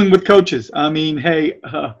dealing with coaches. I mean, hey,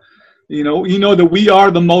 you know that we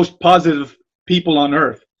are the most positive people on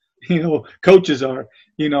earth. Coaches are.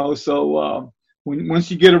 So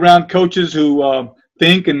once you get around coaches who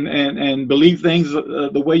think and believe things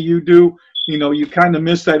the way you do, you kind of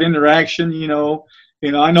miss that interaction.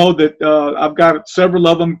 I know that I've got several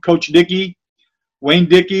of them: Coach Dickey, Wayne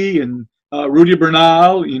Dickey, and Rudy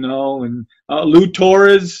Bernal, and Lou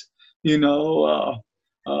Torres.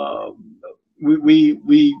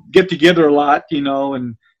 We get together a lot,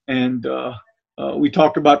 and we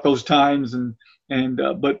talk about those times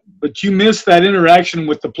but you miss that interaction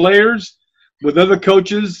with the players, with other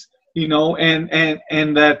coaches, and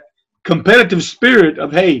that competitive spirit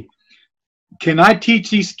of, hey, can I teach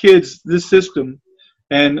these kids this system,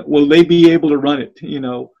 and will they be able to run it?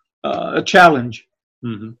 A challenge.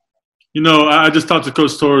 Mm-hmm. I just talked to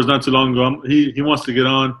Coach Torres not too long ago. He wants to get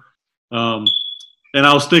on, and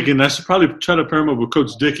I was thinking I should probably try to pair him up with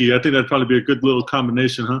Coach Dickey. I think that'd probably be a good little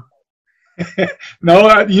combination, huh?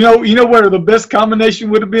 No, you know where the best combination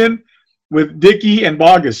would have been? With Dickey and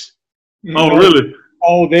Bogus. Really?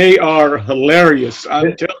 Oh, they are hilarious.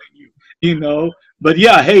 I'm telling you. But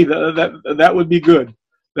yeah, hey, that would be good.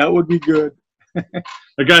 That would be good.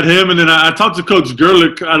 I got him, and then I talked to Coach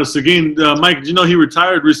Gerlich out of Seguin. Mike, did you know he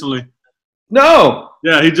retired recently? No.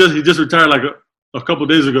 Yeah, he just retired like a couple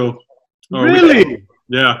days ago. Really?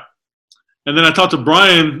 Yeah. And then I talked to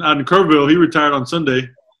Brian out in Kerrville. He retired on Sunday.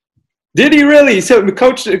 Did he really? So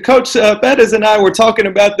Coach Bettis and I were talking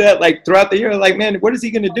about that like throughout the year. Like, man, what is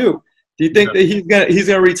he going to do? Do you think that he's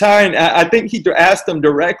gonna retire? And I think he asked them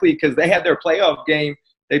directly because they had their playoff game.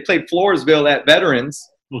 They played Floresville at Veterans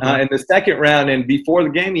in the second round. And before the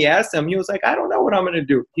game, he asked them. He was like, I don't know what I'm going to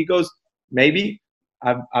do. He goes, maybe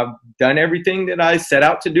I've done everything that I set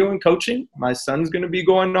out to do in coaching. My son's going to be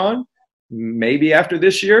going on. Maybe after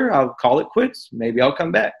this year, I'll call it quits. Maybe I'll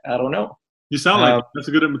come back. I don't know. You sound like that's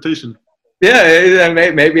a good invitation. Yeah,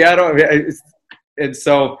 maybe I don't. And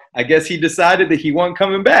so I guess he decided that he wasn't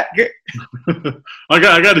coming back. I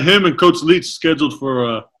got him and Coach Leach scheduled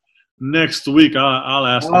for next week. I'll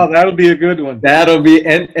ask him. Oh, that'll be a good one. That'll be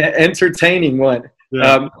an entertaining one.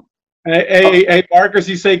 Yeah. Hey, Marcus,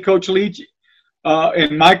 you say Coach Leach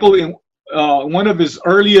and Michael in one of his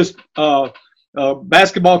earliest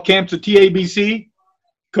basketball camps at TABC,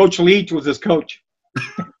 Coach Leach was his coach.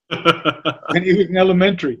 And he was in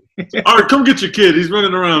elementary. All right, come get your kid. He's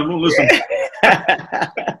running around. Won't listen.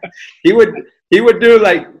 He would do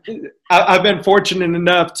like I've been fortunate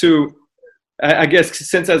enough to, I guess,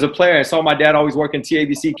 since as a player, I saw my dad always work in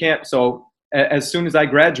TABC camp. So as soon as I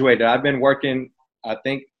graduated, I've been working. I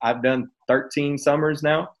think I've done 13 summers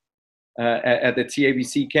now at the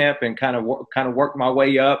TABC camp, and kind of worked my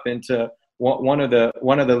way up into one of the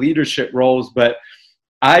leadership roles. But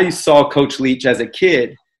I saw Coach Leach as a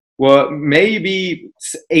kid. Well, maybe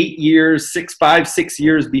 6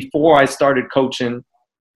 years before I started coaching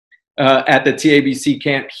at the TABC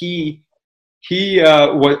camp, he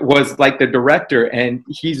was like the director, and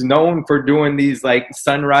he's known for doing these like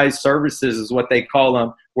sunrise services is what they call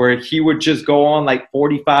them, where he would just go on like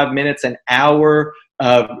 45 minutes, an hour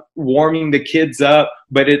of warming the kids up.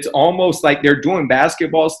 But it's almost like they're doing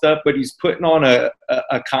basketball stuff, but he's putting on a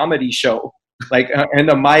comedy show. Like, and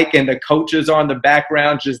the mic and the coaches are in the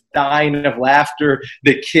background just dying of laughter.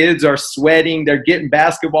 The kids are sweating. They're getting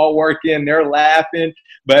basketball work in. They're laughing.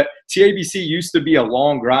 But TABC used to be a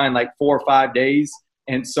long grind, like 4 or 5 days.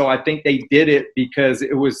 And so I think they did it because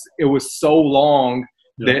it was so long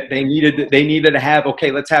that they needed to have,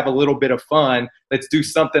 okay, let's have a little bit of fun. Let's do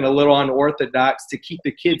something a little unorthodox to keep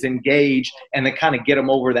the kids engaged and then kind of get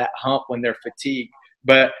them over that hump when they're fatigued.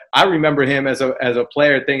 But I remember him as a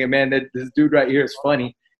player thinking, man, this dude right here is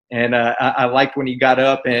funny. And I liked when he got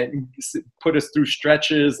up and put us through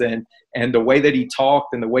stretches, and the way that he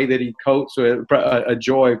talked and the way that he coached, a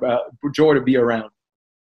joy to be around.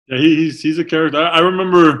 Yeah, he's a character. I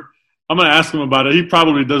remember, I'm going to ask him about it. He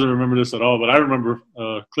probably doesn't remember this at all, but I remember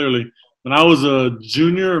clearly when I was a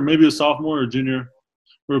junior, or maybe a sophomore or junior,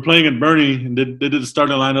 we were playing at Bernie, and they did the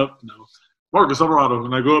starting lineup. Marcus Alvarado,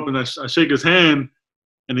 and I go up and I shake his hand.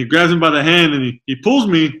 And he grabs me by the hand, and he pulls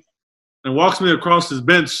me and walks me across his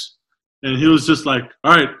bench. And he was just like,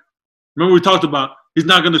 all right, remember we talked about he's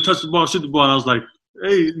not going to touch the ball, shoot the ball. And I was like,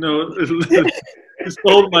 hey, he's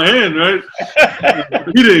holding my hand, right?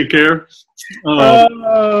 He didn't care.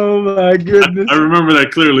 Oh, my goodness. I remember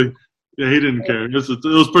that clearly. Yeah, he didn't care. It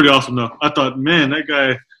was pretty awesome, though. I thought, man, that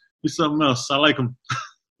guy, he's something else. I like him.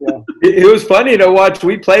 Yeah. It was funny to watch.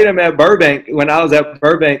 We played him at Burbank when I was at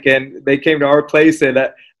Burbank, and they came to our place. And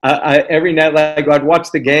I every night, like, I'd watch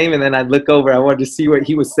the game, and then I'd look over. I wanted to see what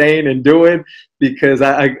he was saying and doing because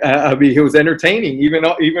I mean, he was entertaining. Even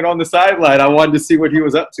on the sideline, I wanted to see what he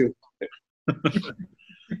was up to.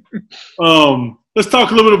 Let's talk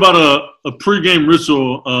a little bit about a pregame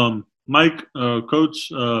ritual. Mike, Coach,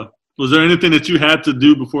 was there anything that you had to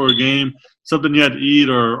do before a game? Something you had to eat,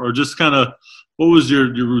 or just kind of – what was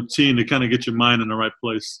your routine to kind of get your mind in the right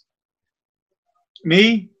place?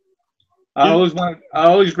 Me? I always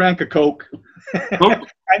drank a Coke. Coke?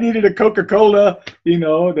 I needed a Coca-Cola,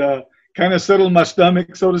 to kind of settle my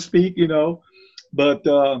stomach, so to speak, But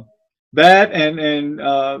that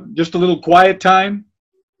and just a little quiet time,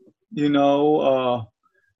 and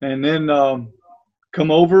then come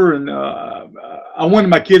over and I wanted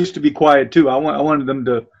my kids to be quiet too. I wanted them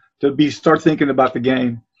to start thinking about the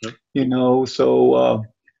game. So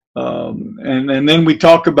and then we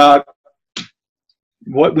talk about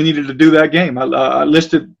what we needed to do that game. I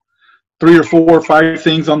listed 3 or 4 or 5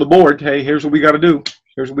 things on the board. Hey, here's what we got to do.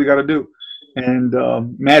 Here's what we got to do, and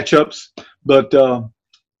matchups. But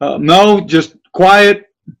no, just quiet.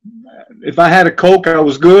 If I had a Coke, I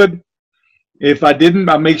was good. If I didn't,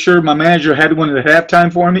 I make sure my manager had one at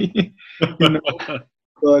halftime for me.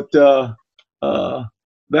 But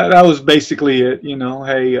that was basically it.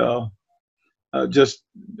 Hey, just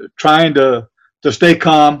trying to stay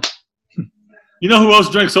calm. You know who else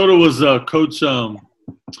drank soda was Coach.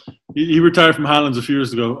 He retired from Highlands a few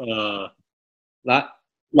years ago.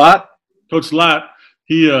 Lott. Coach Lott.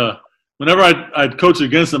 He whenever I'd coach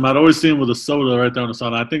against him, I'd always see him with a soda right there on the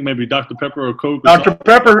side. I think maybe Dr. Pepper or Coke. Dr.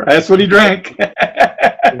 Pepper, that's what he drank.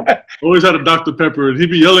 Always had a Dr. Pepper, and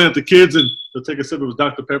he'd be yelling at the kids, and they'll take a sip of his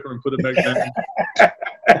Dr. Pepper and put it back down.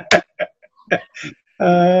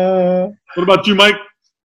 What about you, Mike?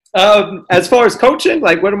 As far as coaching,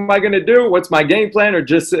 like, what am I going to do? What's my game plan, or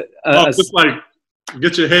just just like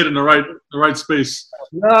get your head in the right space?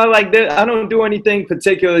 No, like that. I don't do anything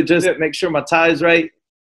particular. Just make sure my tie's right.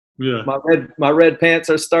 Yeah. My red pants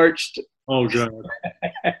are starched. Oh God.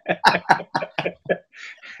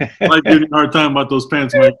 I like giving a hard time about those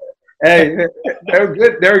pants, Mike. Hey, they're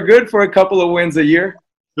good. They're good for a couple of wins a year.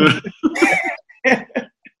 No,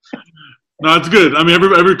 it's good. I mean,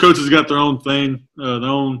 every coach has got their own thing, their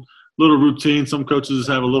own little routine. Some coaches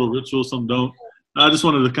have a little ritual, some don't. I just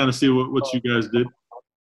wanted to kind of see what you guys did.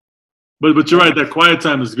 But you're right. That quiet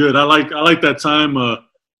time is good. I like that time.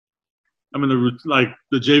 I mean, the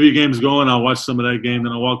JV game's going. I'll watch some of that game,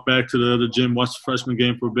 then I'll walk back to the other gym, watch the freshman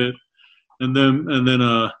game for a bit, and then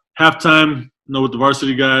halftime. With the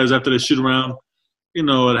varsity guys after they shoot around, at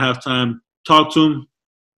halftime, talk to them,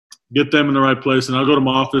 get them in the right place, and I'll go to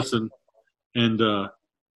my office and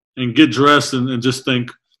get dressed and just think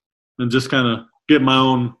and just kind of get my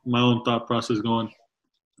own thought process going.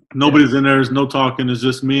 Nobody's in there. There's no talking. It's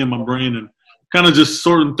just me and my brain and kind of just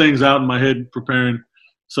sorting things out in my head, preparing.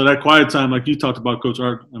 So that quiet time, like you talked about, Coach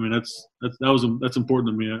Art, I mean, that's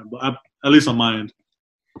important to me, at least on my end.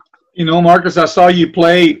 Marcus, I saw you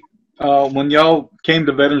play when y'all came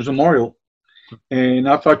to Veterans Memorial, and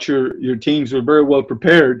I thought your teams were very well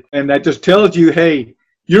prepared, and that just tells you, hey,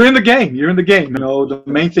 you're in the game. You're in the game. The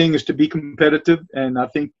main thing is to be competitive, and I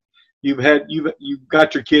think you've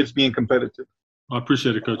got your kids being competitive. I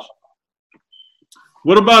appreciate it, Coach.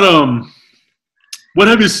 What about what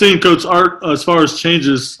have you seen, Coach Art, as far as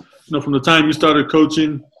changes? From the time you started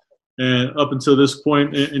coaching and up until this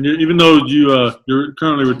point, and even though you're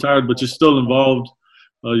currently retired, but you're still involved.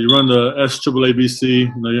 You run the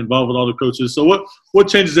SAABC. You're involved with all the coaches. So what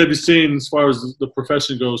changes have you seen as far as the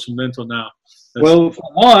profession goes from then till now? Well, for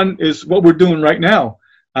one is what we're doing right now.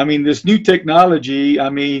 I mean, this new technology, I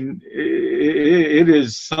mean, it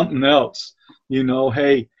is something else.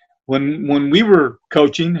 Hey, when we were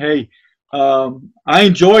coaching, hey, I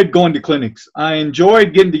enjoyed going to clinics. I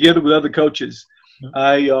enjoyed getting together with other coaches.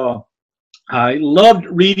 I loved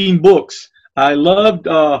reading books. I loved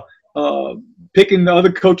picking the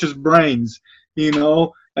other coaches' brains,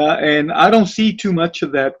 and I don't see too much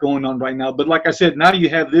of that going on right now. But like I said, now you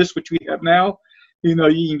have this, which we have now. You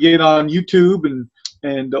can get on YouTube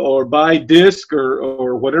and or buy disc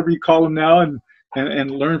or whatever you call them now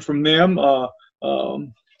and learn from them.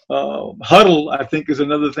 Huddle, I think, is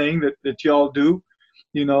another thing that y'all do,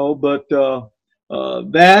 But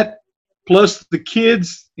that plus the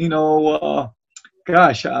kids,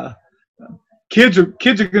 kids are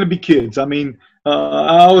going to be kids. I mean,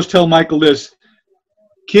 I always tell Michael this: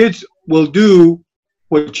 kids will do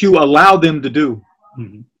what you allow them to do.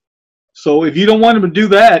 Mm-hmm. So if you don't want them to do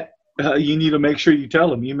that, you need to make sure you tell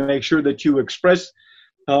them. You make sure that you express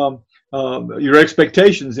your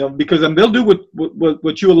expectations, because they'll do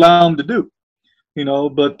what you allow them to do.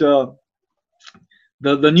 But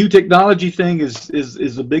the new technology thing is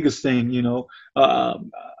the biggest thing.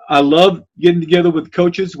 I love getting together with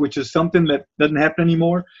coaches, which is something that doesn't happen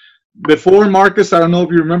anymore. Before, Marcus, I don't know if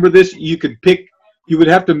you remember this, you would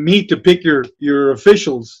have to meet to pick your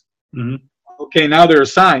officials. Mm-hmm. Okay, now they're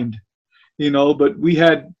assigned, but we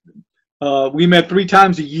met 3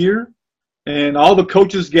 times a year, and all the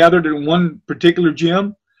coaches gathered in one particular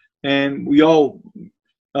gym, and we all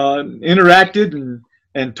interacted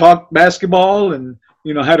and talked basketball and,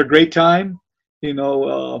 had a great time, and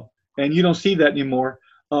you don't see that anymore.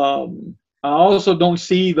 I also don't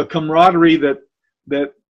see the camaraderie that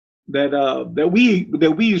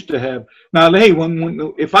we used to have. Now, hey,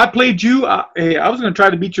 if I played you, I was going to try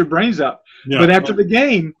to beat your brains out. Yeah. But after the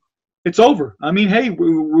game, it's over. I mean, hey,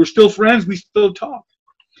 we're still friends. We still talk.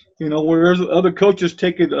 Whereas other coaches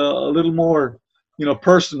take it a little more,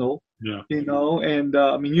 personal. Yeah. And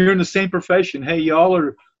I mean, you're in the same profession. Hey, y'all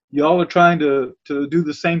are trying to do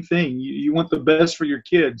the same thing. You want the best for your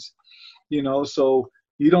kids. So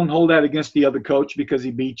you don't hold that against the other coach because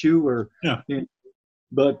he beat you, or yeah.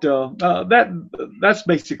 But that's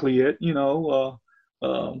basically it.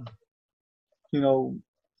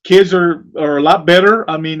 Kids are a lot better.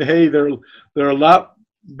 I mean, hey, they're a lot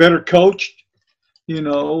better coached.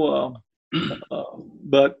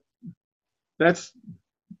 But that's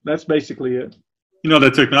basically it.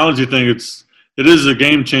 That technology thing, it is a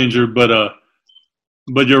game changer,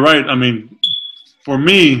 but you're right. I mean, for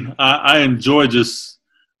me, I enjoy just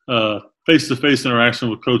face-to-face interaction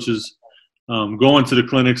with coaches, going to the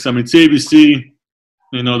clinics. I mean, TABC,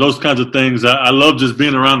 those kinds of things. I love just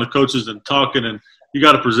being around the coaches and talking, and you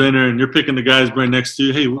got a presenter and you're picking the guy's brain next to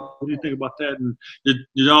you. Hey, what do you think about that? And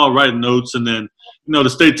you're all writing notes. And then, the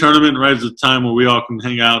state tournament, right, is a time where we all can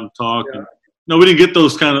hang out and talk. Yeah. And, we didn't get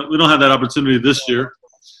we don't have that opportunity this year.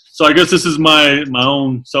 So I guess this is my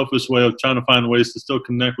own selfish way of trying to find ways to still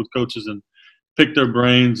connect with coaches and pick their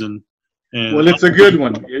brains. And well, it's a good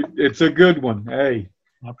one. It's a good one. Hey,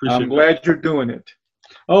 I'm glad you're doing it.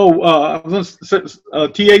 Oh,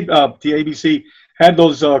 TABC had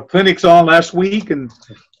those clinics on last week, and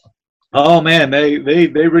oh man, they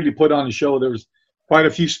really put on a show. There was quite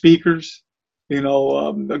a few speakers,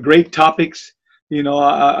 great topics.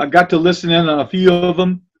 I got to listen in on a few of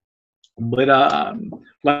them, but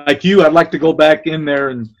like you, I'd like to go back in there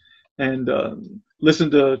and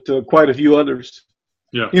listen to quite a few others.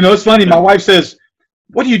 Yeah. It's funny. My wife says,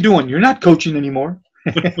 "What are you doing? You're not coaching anymore."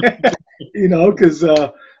 Because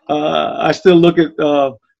I still look at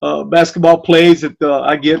basketball plays that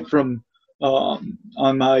I get from on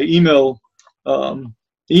my emails,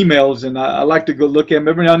 and I like to go look at them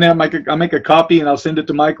every now and then. I make a copy and I'll send it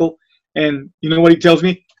to Michael, and you know what he tells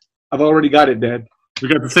me? I've already got it, Dad. We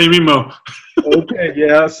got the same email. Okay,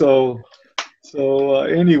 yeah. So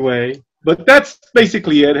anyway, but that's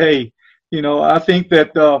basically it. Hey, I think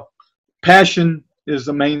that passion is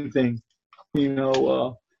the main thing. If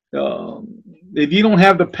you don't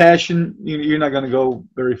have the passion, you're not going to go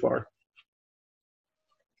very far.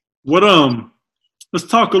 Let's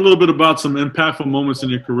talk a little bit about some impactful moments in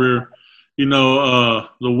your career. The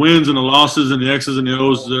wins and the losses and the X's and the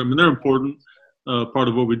O's. I mean, they're important part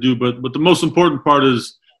of what we do, but the most important part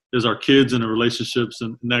is our kids and the relationships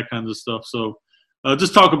and that kind of stuff. So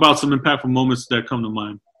just talk about some impactful moments that come to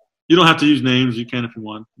mind. You don't have to use names. You can if you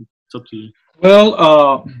want. It's up to you.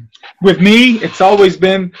 Well, with me, it's always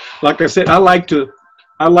been, like I said, I like to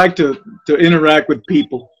interact with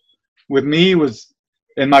people. With me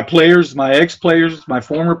and my players, my ex-players, my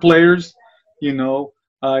former players,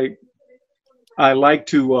 I like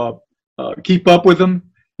to keep up with them,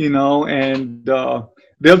 and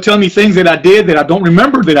they'll tell me things that I did that I don't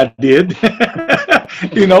remember that I did,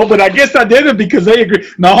 but I guess I did it because they agree.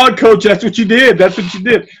 No, coach, that's what you did. That's what you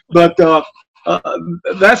did. But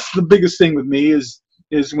that's the biggest thing with me is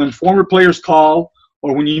when former players call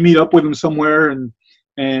or when you meet up with them somewhere and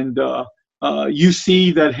you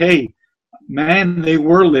see that, hey, man, they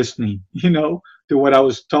were listening, to what I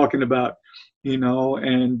was talking about,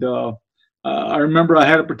 and I remember I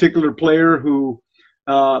had a particular player who,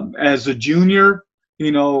 as a junior,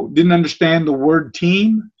 didn't understand the word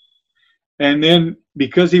team. And then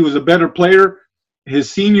because he was a better player,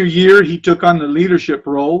 his senior year, he took on the leadership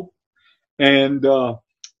role. And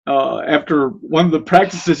after one of the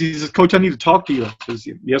practices, he says, "Coach, I need to talk to you." I says,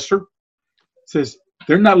 "Yes, sir." He says,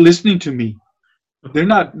 "They're not listening to me. They're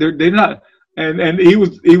not. And he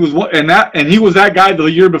was that guy the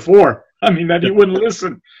year before. I mean, that he wouldn't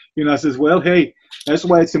listen. I says, "Well, hey, that's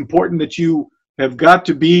why it's important that you have got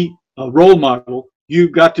to be a role model.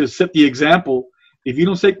 You've got to set the example. If you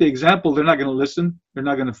don't set the example, they're not going to listen. They're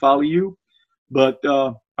not going to follow you." But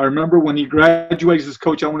I remember when he graduated, he says,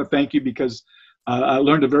 "Coach, I want to thank you because I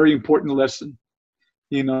learned a very important lesson.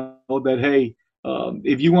 That hey,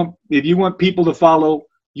 if you want people to follow,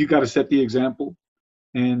 you got to set the example."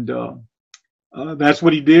 And that's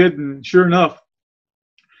what he did. And sure enough,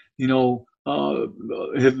 the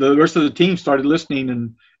rest of the team started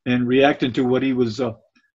listening and reacting to what he was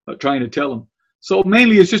trying to tell them. So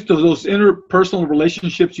mainly it's just those interpersonal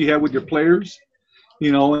relationships you have with your players,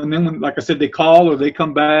 and then when, like I said, they call or they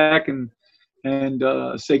come back and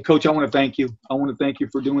say, "Coach, I want to thank you. I want to thank you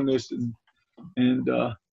for doing this." And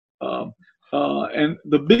the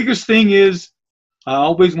biggest thing is I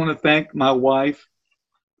always want to thank my wife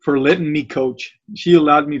for letting me coach. She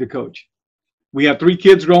allowed me to coach. We have 3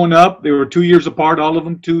 kids growing up. They were 2 years apart, all of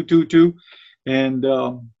them, two. And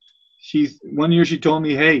one year she told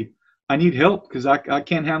me, "Hey, I need help because I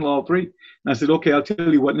can't handle all 3." And I said, "Okay, I'll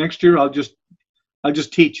tell you what. Next year I'll just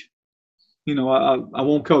teach. I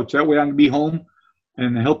won't coach. That way I can be home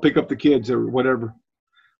and help pick up the kids or whatever."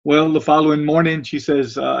 Well, the following morning she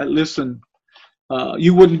says, "Listen,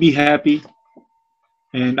 you wouldn't be happy,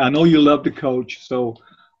 and I know you love to coach, so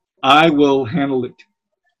I will handle it.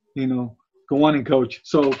 Go on and coach."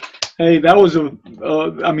 So, hey, that was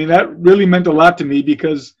that really meant a lot to me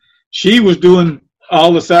because she was doing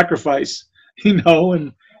all the sacrifice, and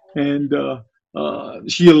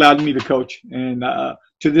she allowed me to coach. And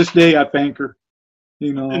to this day, I thank her,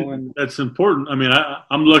 and that's important. I mean,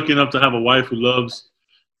 I'm lucky enough to have a wife who loves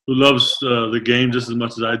who loves the game just as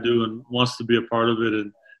much as I do and wants to be a part of it,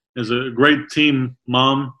 and is a great team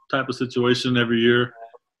mom type of situation every year.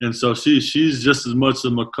 And so she's just as much a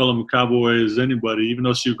McCullum Cowboy as anybody, even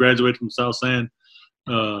though she graduated from South San.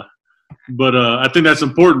 But I think that's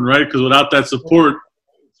important, right? Because without that support,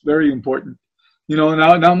 it's very important. You know,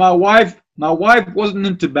 now my wife wasn't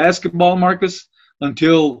into basketball, Marcus,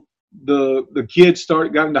 until the kids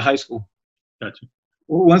got into high school. Gotcha.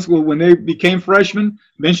 When they became freshmen,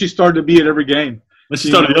 then she started to be at every game. And she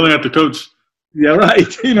started yelling at the coach. Yeah,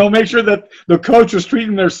 right. You know, make sure that the coach was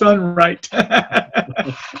treating their son right.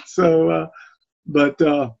 So,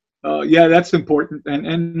 yeah, that's important.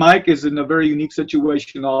 And Mike is in a very unique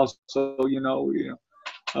situation also.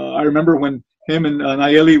 I remember when him and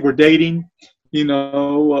Nayeli were dating,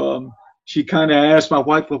 she kind of asked my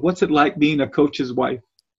wife, well, what's it like being a coach's wife?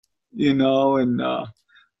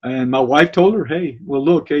 And my wife told her, hey, well,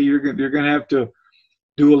 look, hey, you're going to have to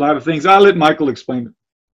do a lot of things. I'll let Michael explain it.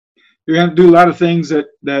 You're going to do a lot of things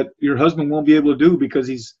that your husband won't be able to do because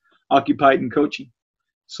he's occupied in coaching.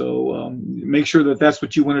 So make sure that that's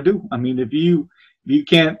what you want to do. I mean, if you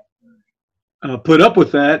can't put up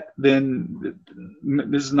with that, then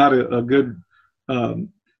this is not a good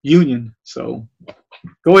union. So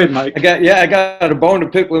go ahead, Mike. I got a bone to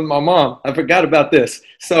pick with my mom. I forgot about this.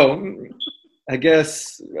 So I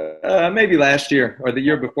guess maybe last year or the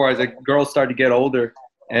year before, as the girls started to get older,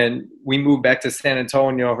 and we moved back to San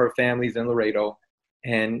Antonio. Her family's in Laredo.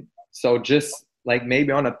 And so just like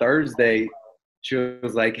maybe on a Thursday, she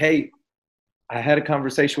was like, hey, I had a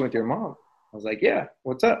conversation with your mom. I was like, yeah,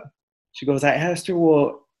 what's up? She goes, I asked her,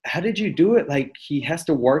 well, how did you do it? Like, he has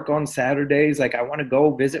to work on Saturdays. Like, I want to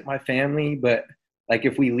go visit my family. But like,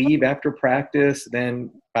 if we leave after practice, then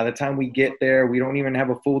by the time we get there, we don't even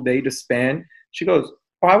have a full day to spend. She goes,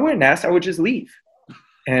 oh, I wouldn't ask. I would just leave.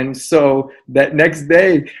 And so that next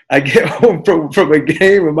day, I get home from a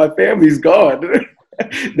game and my family's gone.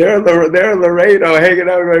 They're in Laredo hanging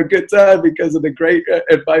out having a good time because of the great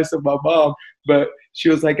advice of my mom. But she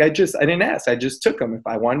was like, I didn't ask. I just took them. If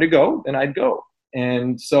I wanted to go, then I'd go.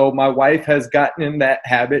 And so my wife has gotten in that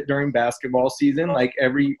habit during basketball season, like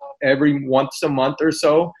every once a month or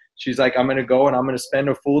so. She's like, I'm going to go and I'm going to spend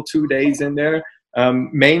a full 2 days in there.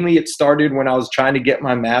 Mainly it started when I was trying to get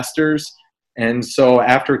my master's. And so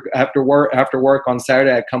after work on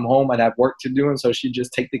Saturday, I'd come home, I'd have work to do. And so she'd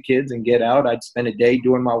just take the kids and get out. I'd spend a day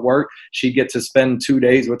doing my work. She'd get to spend 2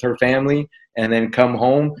 days with her family and then come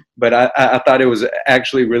home. But I thought it was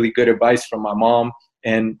actually really good advice from my mom,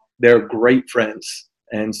 and they're great friends.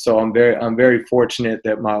 And so I'm very fortunate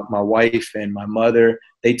that my wife and my mother,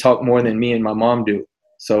 they talk more than me and my mom do.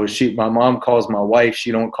 So my mom calls my wife.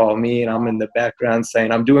 She don't call me, and I'm in the background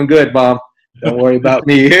saying, I'm doing good, Mom. Don't worry about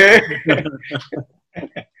me.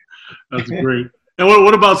 That's great. And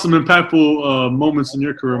what about some impactful moments in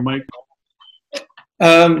your career, Mike?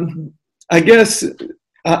 I guess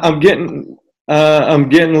I'm getting a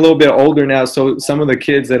little bit older now, so some of the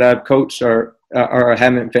kids that I've coached are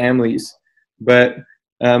having families. But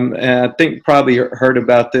I think probably heard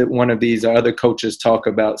about that. One of these other coaches talk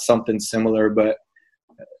about something similar. But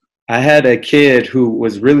I had a kid who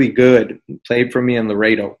was really good, played for me in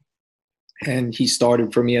Laredo. And he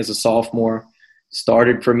started for me as a sophomore,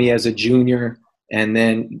 started for me as a junior, and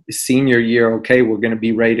then senior year, okay, we're going to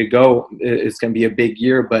be ready to go. It's going to be a big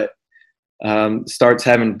year, but starts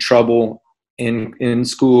having trouble in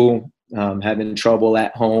school, having trouble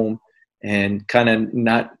at home, and kind of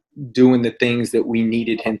not doing the things that we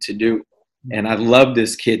needed him to do. And I loved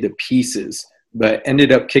this kid to pieces, but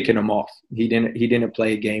ended up kicking him off. He didn't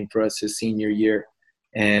play a game for us his senior year.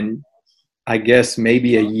 And I guess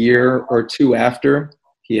maybe a year or two after,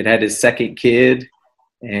 he had his second kid,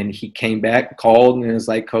 and he came back, called, and was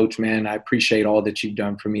like, Coach, man, I appreciate all that you've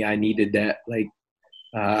done for me. I needed that. Like,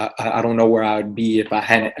 I don't know where I would be if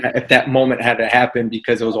that moment had to happen,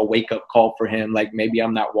 because it was a wake-up call for him. Like, maybe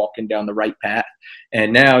I'm not walking down the right path.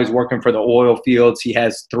 And now he's working for the oil fields. He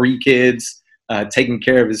has 3 kids, taking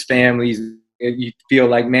care of his family. You feel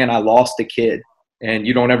like, man, I lost a kid. And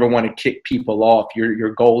you don't ever want to kick people off.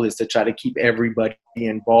 Your goal is to try to keep everybody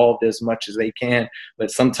involved as much as they can.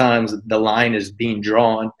 But sometimes the line is being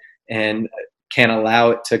drawn and can't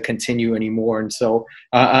allow it to continue anymore. And so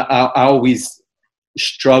I always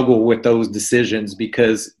struggle with those decisions,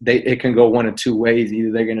 because it can go one of two ways.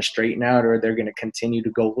 Either they're going to straighten out, or they're going to continue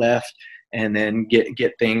to go left and then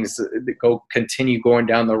get things that continue going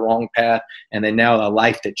down the wrong path. And then now a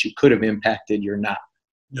life that you could have impacted, you're not.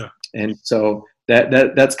 Yeah. And so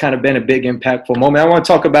that's kind of been a big impactful moment. I want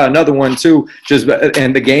to talk about another one too,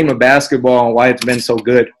 and the game of basketball and why it's been so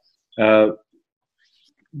good. Because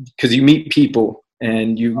you meet people,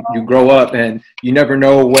 and you grow up, and you never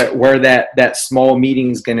know where that small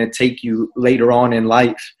meeting is going to take you later on in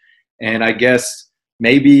life. And I guess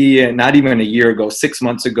maybe not even a year ago, 6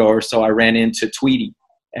 months ago or so, I ran into Tweety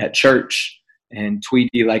at church. And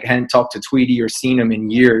Tweety, like, I hadn't talked to Tweety or seen him in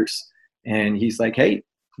years. And he's like, hey,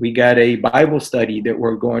 we got a Bible study that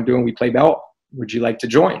we're going to do, and we play ball. Would you like to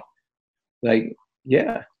join? Like,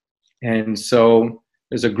 yeah. And so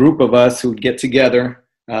there's a group of us who get together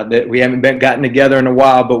that we haven't gotten together in a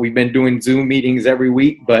while, but we've been doing Zoom meetings every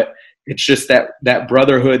week. But it's just that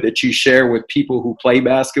brotherhood that you share with people who play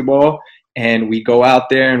basketball. And we go out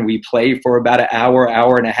there and we play for about an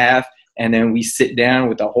hour and a half. And then we sit down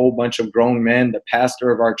with a whole bunch of grown men. The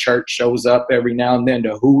pastor of our church shows up every now and then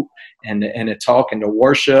to hoop and to talk and to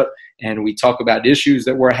worship. And we talk about issues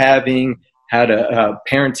that we're having, how to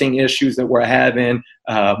parenting issues that we're having,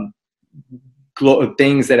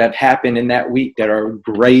 things that have happened in that week that are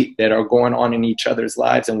great, that are going on in each other's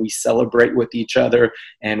lives. And we celebrate with each other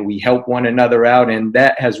and we help one another out. And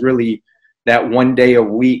that has really, that one day a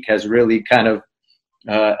week has really kind of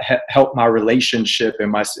help my relationship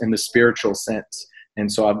in the spiritual sense.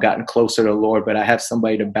 And so I've gotten closer to the Lord, but I have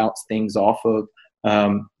somebody to bounce things off of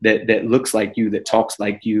that looks like you, that talks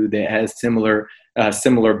like you, that has similar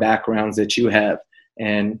backgrounds that you have.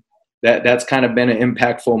 And that's kind of been an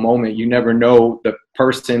impactful moment. You never know the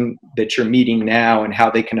person that you're meeting now and how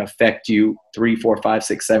they can affect you 3, 4, 5,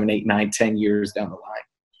 6, 7, 8, 9, 10 years down the line.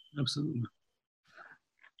 Absolutely.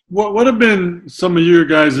 What have been some of your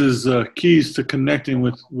guys' keys to connecting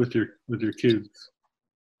with your kids?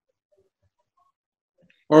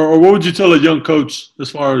 Or what would you tell a young coach as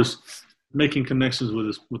far as making connections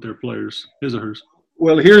with their players, his or hers?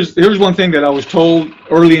 Well, here's one thing that I was told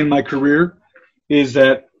early in my career is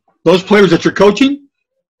that those players that you're coaching,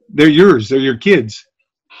 they're yours. They're your kids.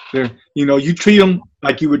 You treat them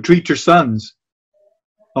like you would treat your sons.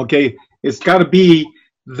 Okay, it's got to be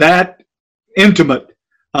that intimate.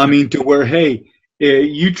 I mean, to where, hey,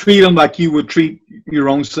 you treat them like you would treat your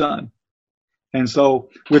own son. And so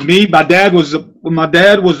with me, my dad was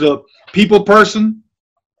a people person,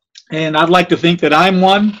 and I'd like to think that I'm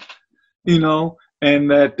one, and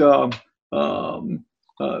that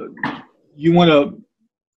you want to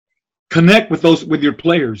connect with your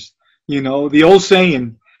players. The old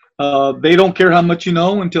saying, they don't care how much you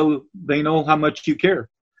know until they know how much you care.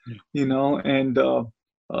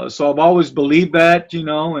 So I've always believed that,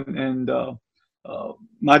 and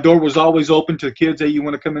my door was always open to kids. Hey, you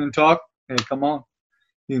want to come in and talk? Hey, come on.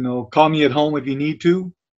 Call me at home if you need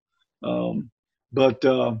to. But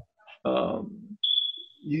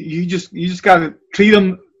you just got to treat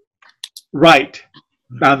them right.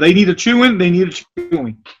 Now, they need a chewing.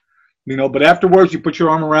 But afterwards, you put your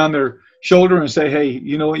arm around their shoulder and say, hey,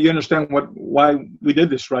 you understand why we did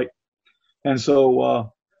this, right? And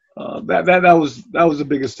so that was the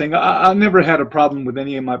biggest thing. I never had a problem with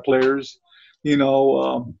any of my players.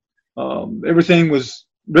 Everything was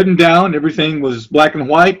written down. Everything was black and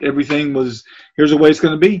white. Everything was, here's the way it's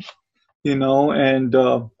going to be. And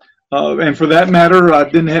for that matter, I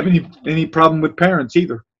didn't have any problem with parents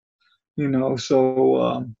either.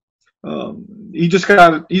 So you just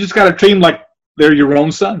gotta treat them like they're your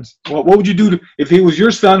own sons. What would you do if he was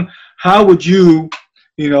your son? How would you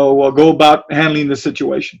go about handling the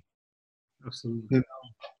situation? Absolutely.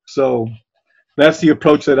 So that's the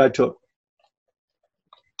approach that I took.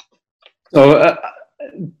 So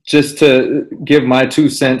just to give my 2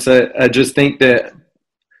 cents, I just think that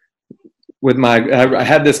I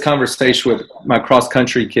had this conversation with my cross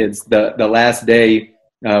country kids the last day.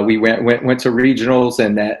 We went to regionals,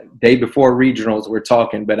 and that day before regionals we're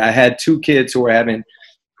talking. But I had 2 kids who were having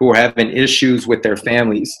issues with their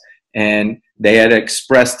families, and they had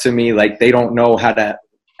expressed to me like they don't know how to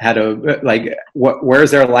like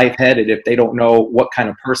where's their life headed if they don't know what kind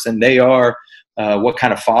of person they are, what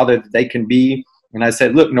kind of father they can be. And I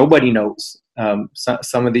said, look, nobody knows.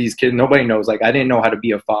 Some of these kids, nobody knows. Like, I didn't know how to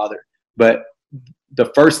be a father, but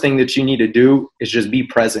the first thing that you need to do is just be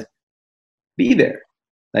present, be there.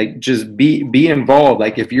 Like, just be involved.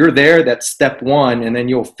 Like, if you're there, that's step 1, and then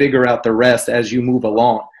you'll figure out the rest as you move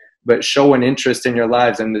along. But show an interest in your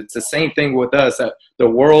lives. And it's the same thing with us. The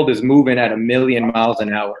world is moving at 1,000,000 miles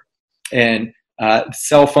an hour. And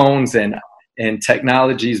cell phones and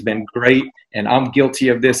technology has been great. And I'm guilty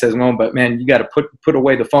of this as well. But, man, you got to put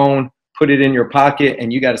away the phone, put it in your pocket,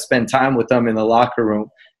 and you got to spend time with them in the locker room.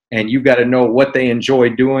 And you got to know what they enjoy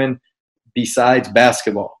doing besides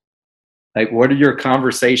basketball. Like, what are your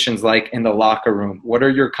conversations like in the locker room? What are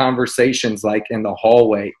your conversations like in the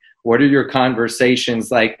hallway? What are your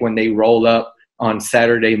conversations like when they roll up on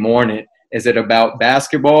Saturday morning? Is it about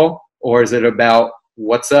basketball, Or is it about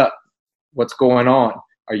what's up? What's going on?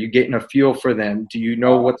 Are you getting a feel for them? Do you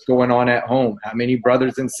know what's going on at home? How many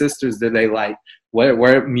brothers and sisters do they like?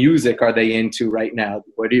 What music are they into right now?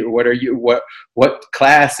 What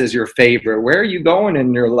class is your favorite? Where are you going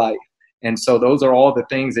in your life? And so those are all the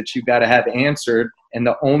things that you got to have answered. And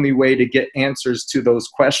the only way to get answers to those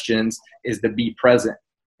questions is to be present.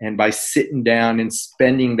 And by sitting down and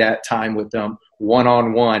spending that time with them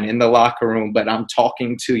one-on-one in the locker room, but I'm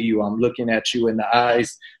talking to you, I'm looking at you in the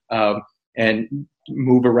eyes, and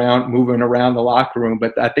moving around the locker room.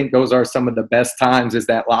 But I think those are some of the best times, is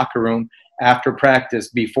that locker room after practice,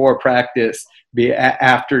 before practice,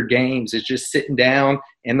 after games. It's just sitting down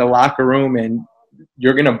in the locker room, and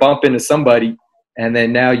you're going to bump into somebody, and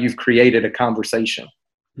then now you've created a conversation.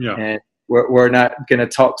 Yeah. And we're not going to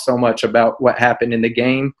talk so much about what happened in the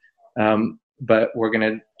game, but we're going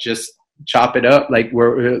to just chop it up. Like,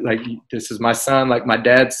 this is my son, like my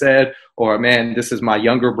dad said, or man, this is my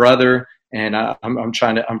younger brother. And I'm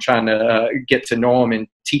trying to get to know him and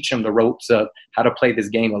teach him the ropes of how to play this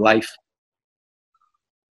game of life.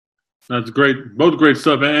 That's great. Both great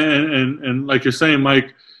stuff. And like you're saying,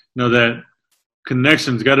 Mike, that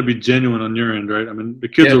connection's got to be genuine on your end, right? I mean, the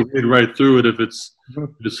kids will read right through it if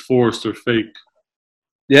it's forced or fake.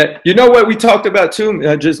 Yeah. You know what we talked about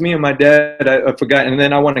too, just me and my dad, I forgot. And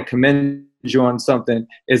then I want to commend you on something,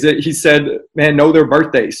 is that he said, man, know their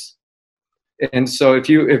birthdays. And so if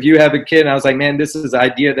you have a kid, and I was like, man, this is an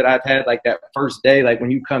idea that I've had, like that first day, like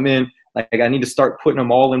when you come in, like I need to start putting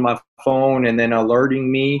them all in my phone and then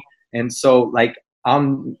alerting me. And so like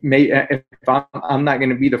I'm not going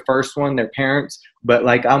to be the first one, their parents, but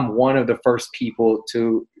like I'm one of the first people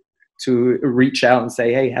to reach out and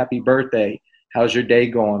say, hey, happy birthday. How's your day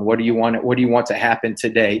going? What do you want to happen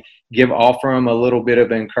today? Offer them a little bit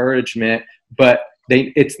of encouragement, but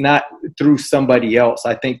it's not through somebody else.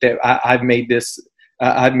 I think that I've made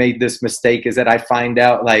this mistake, is that I find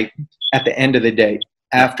out like at the end of the day,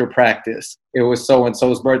 after practice, it was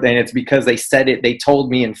so-and-so's birthday, and it's because they said it, they told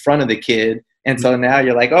me in front of the kid. And so now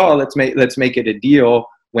you're like, oh, let's make it a deal,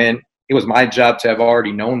 when it was my job to have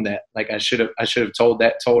already known that. Like I should have told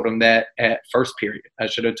him that at first period. I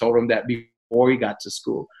should have told him that before he got to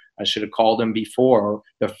school. I should have called him before.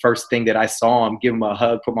 The first thing that I saw him, give him a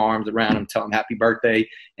hug, put my arms around him, tell him happy birthday,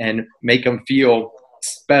 and make him feel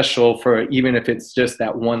special, for even if it's just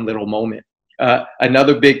that one little moment.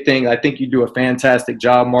 Another big thing, I think you do a fantastic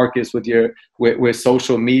job, Marcus, with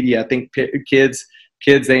social media. I think kids,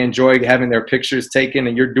 they enjoy having their pictures taken,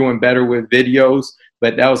 and you're doing better with videos.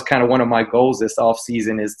 But that was kind of one of my goals this off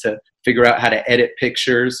season, is to figure out how to edit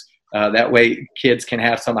pictures. That way kids can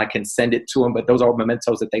have some, I can send it to them, but those are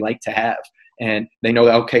mementos that they like to have. And they know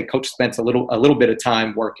that, okay, coach spent a little bit of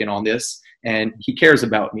time working on this, and he cares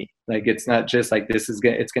about me. Like, it's not just like it's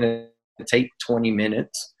going to take 20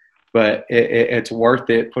 minutes, but it's worth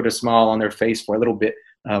it. Put a smile on their face for a little bit.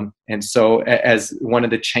 And so as one of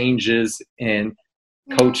the changes in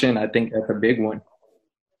coaching, I think that's a big one.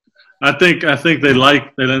 I think they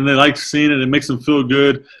like seeing it. It makes them feel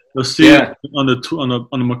good. They'll see it on the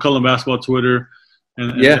McCullum basketball Twitter,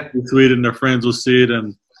 and they tweet it, and their friends will see it.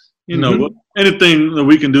 And anything that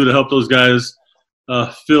we can do to help those guys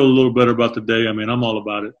feel a little better about the day. I mean, I'm all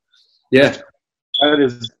about it. Yeah,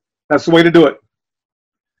 that's the way to do it.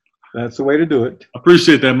 That's the way to do it. I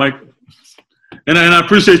appreciate that, Mike, and I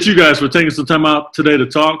appreciate you guys for taking some time out today to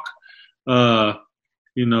talk.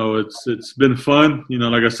 It's been fun.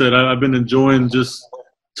 Like I said, I've been enjoying just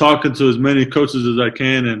talking to as many coaches as I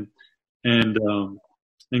can,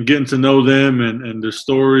 and getting to know them and their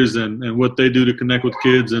stories and what they do to connect with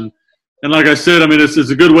kids. And like I said, I mean, it's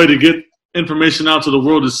a good way to get information out to the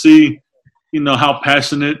world, to see, how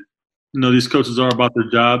passionate, these coaches are about their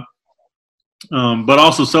job. But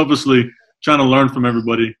also selfishly trying to learn from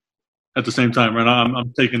everybody at the same time, right?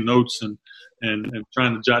 I'm taking notes and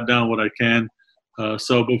trying to jot down what I can. But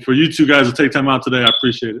for you two guys to take time out today, I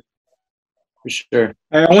appreciate it. For sure.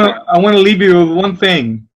 Hey, I want to leave you with one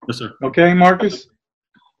thing. Yes, sir. Okay, Marcus?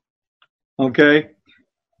 Okay.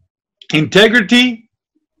 Integrity,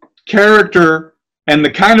 character, and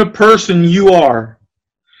the kind of person you are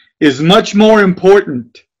is much more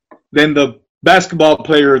important than the basketball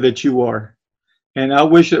player that you are. And I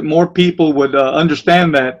wish that more people would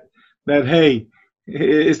understand that, hey,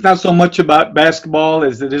 it's not so much about basketball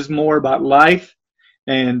as it is more about life.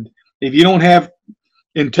 And if you don't have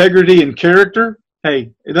integrity and character,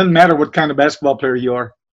 hey, it doesn't matter what kind of basketball player you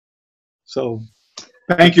are. So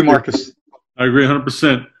thank you, Marcus. I agree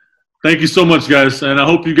 100%. Thank you so much, guys. And I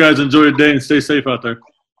hope you guys enjoy your day and stay safe out there.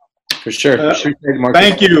 For sure.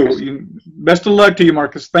 Thank you. Best of luck to you,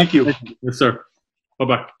 Marcus. Thank you. Yes, sir.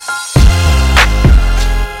 Bye-bye.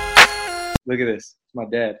 Look at this. It's my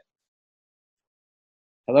dad.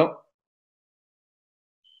 Hello?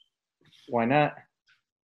 Why not?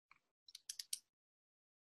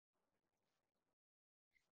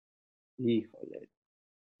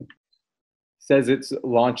 Says it's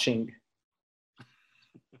launching.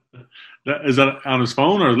 Is that on his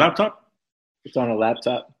phone or his laptop? It's on a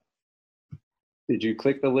laptop. Did you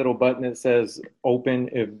click the little button that says open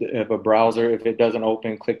if a browser, if it doesn't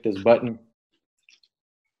open, click this button?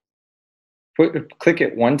 Click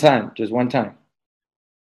it one time, just one time.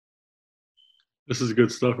 This is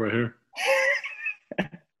good stuff right here.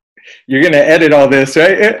 You're going to edit all this,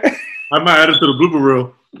 right? I might add it to the blooper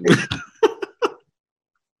reel.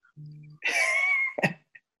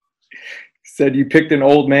 Said you picked an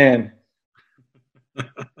old man.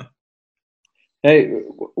 Hey,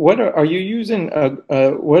 what are you using?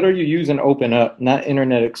 What are you using? Open up, not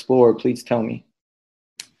Internet Explorer. Please tell me,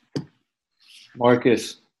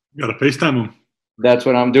 Marcus. You gotta FaceTime him. That's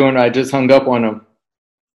what I'm doing. I just hung up on him.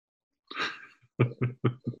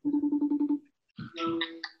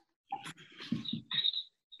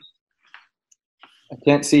 I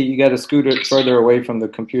can't see. You got to scoot it further away from the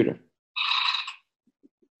computer.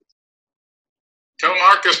 Tell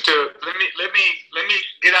Marcus to let me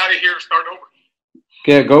get out of here and start over.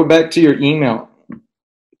 Okay, go back to your email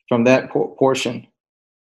from that portion.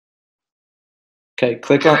 Okay,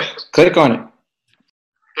 click on it.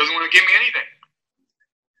 Doesn't want to give me anything.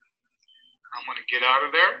 I'm going to get out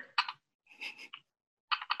of there.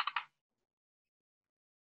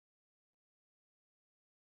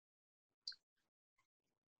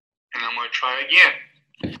 And I'm going to try again.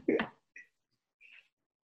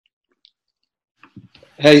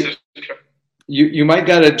 Hey, you might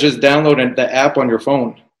got to just download the app on your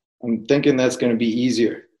phone. I'm thinking that's going to be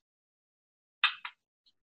easier.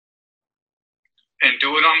 And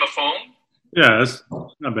do it on the phone? Yeah, that's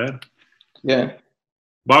not bad. Yeah.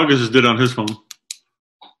 Bogus just did it on his phone.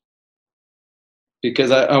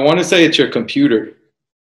 Because I want to say it's your computer.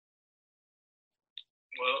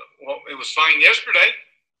 Well, it was fine yesterday.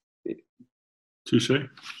 Touche.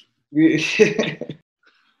 Okay,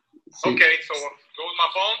 so go with my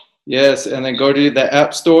phone? Yes, and then go to the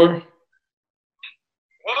App Store.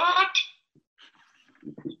 What?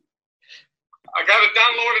 I got to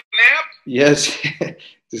download an app? Yes,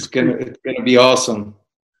 it's gonna be awesome.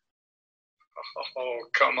 Oh,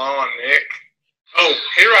 come on, Nick. Oh,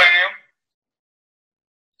 here I am.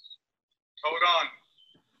 Hold on.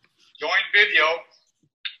 Join video.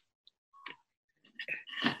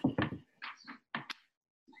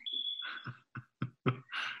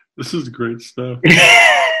 This is great stuff.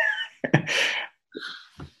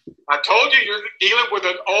 I told you you're dealing with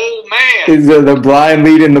an old man. Is the blind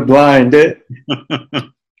leading the blind? There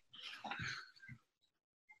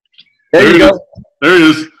you go. There it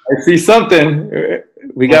is. I see something.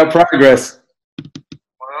 We got progress.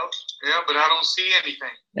 Well, yeah, but I don't see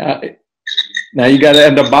anything. Now you got to,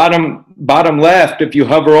 at the bottom left, if you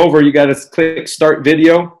hover over, you got to click Start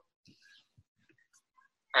Video.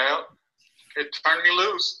 Well, it turned me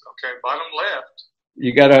loose. Okay, bottom left.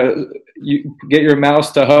 You get your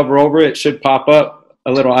mouse to hover over it. It should pop up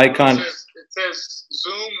a little icon. It says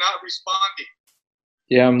Zoom not responding.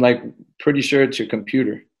 Yeah, I'm pretty sure it's your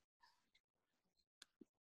computer.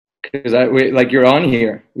 Because you're on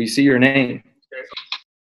here. We see your name. Okay.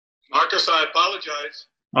 Marcus, I apologize.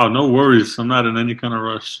 Oh, no worries. I'm not in any kind of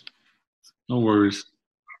rush. No worries.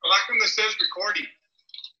 Well, how come this says recording?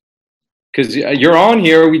 Because you're on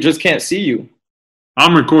here. We just can't see you.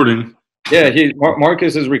 I'm recording. Yeah,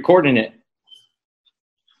 Marcus is recording it.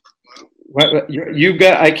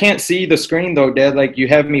 I can't see the screen though, Dad. You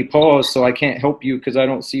have me paused, so I can't help you because I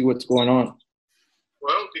don't see what's going on.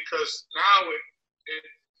 Well, because now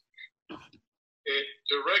it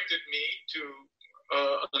directed me to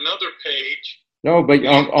another page. No, but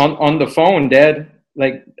on the phone, Dad.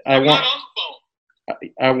 I'm not on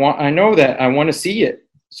the phone. I know that. I want to see it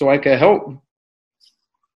so I can help.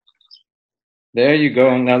 There you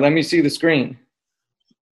go. Now let me see the screen.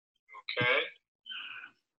 Okay.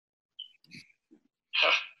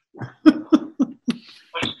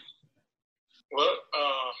 Well,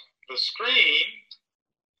 the screen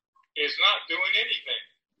is not doing anything.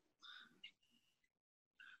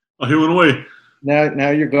 Oh, he went away.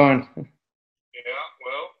 Now you're gone. Yeah,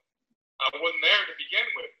 well, I wasn't there to begin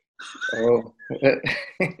with. Oh.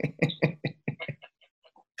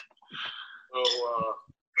 So,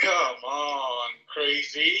 come on,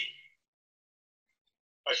 crazy.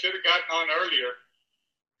 I should have gotten on earlier.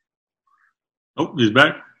 Oh, he's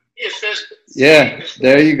back. It says. Yeah,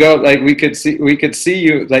 there you go. We could see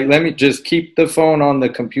you. Let me just keep the phone on the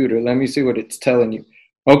computer. Let me see what it's telling you.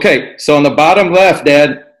 Okay, so on the bottom left,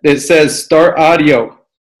 Dad, it says start audio.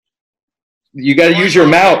 You got to use your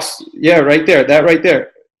mouse. Yeah, right there. That right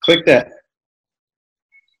there. Click that.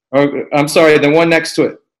 Or, I'm sorry, the one next to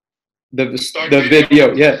it. The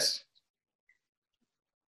video, yes.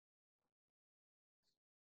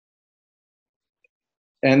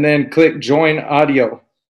 And then click join audio.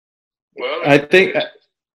 Well, I think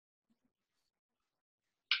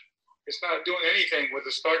it's not doing anything with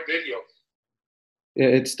the start video.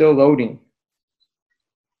 it's still loading.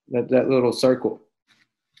 That little circle.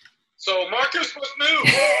 So Marcus, what's new?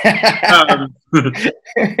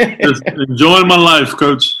 Just enjoying my life,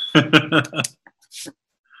 Coach. I'm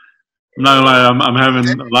not gonna lie, I'm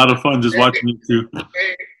having a lot of fun just watching you two.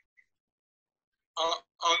 Hey,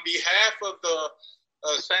 on behalf of the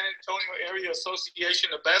San Antonio Area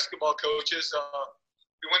Association of Basketball Coaches,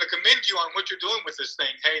 we want to commend you on what you're doing with this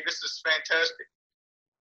thing. Hey, this is fantastic.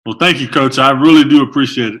 Well, thank you, Coach. I really do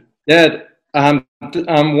appreciate it. Dad, I'm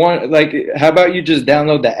one. Like, how about you just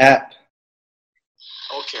download the app?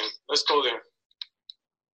 Okay, let's go there.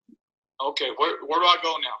 Okay, where do I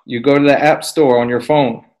go now? You go to the App Store on your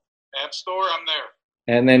phone. App Store, I'm there.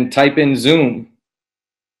 And then type in Zoom.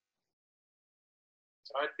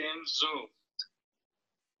 Type in Zoom.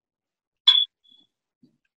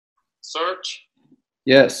 Search.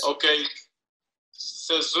 Yes. Okay. It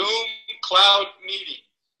says Zoom Cloud Meeting.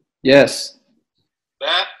 Yes.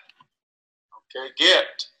 That. Okay,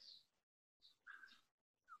 get.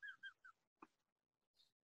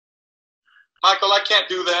 Michael, I can't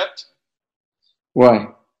do that Why?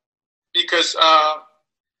 because I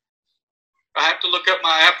have to look up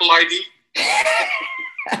my Apple ID.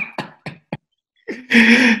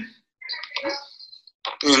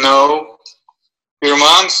 You know, your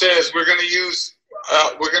mom says we're gonna use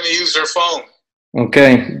her phone.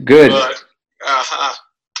 Okay, good. But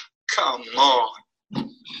come on.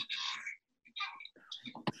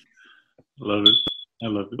 Love it. I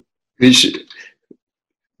love it.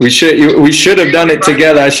 We should have done it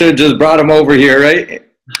together. I should have just brought him over here, right?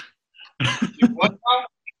 What?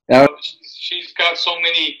 She's got so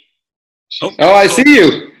many. Oh, I see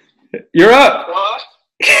you. You're up. What?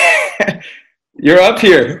 You're up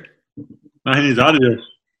here. I need his audio.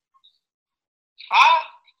 Huh?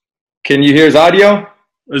 Can you hear his audio?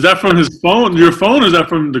 Is that from his phone? Your phone, or is that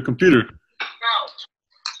from the computer? No.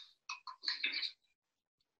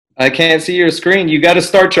 I can't see your screen. You got to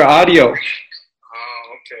start your audio. Oh,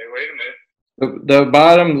 okay. Wait a minute. The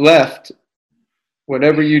bottom left,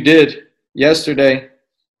 whatever you did yesterday.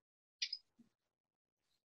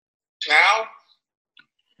 Now?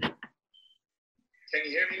 Can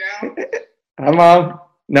you hear me now? Hi, Mom.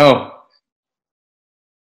 No.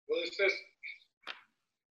 Well, it says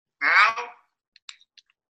now.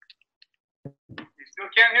 You still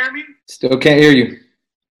can't hear me? Still can't hear you.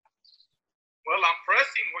 Well, I'm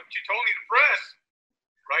pressing what you told me to press.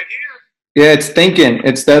 Right here. Yeah, it's thinking.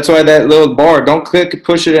 That's why that little bar. Don't click,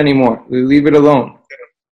 push it anymore. Leave it alone.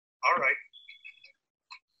 All right.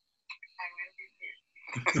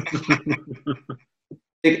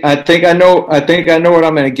 I think I know what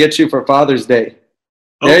I'm going to get you for Father's Day.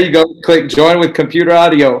 Oh. There you go. Click join with computer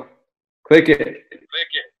audio. Click it. Click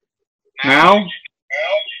it. Now?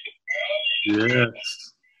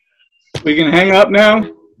 Yes. We can hang up now?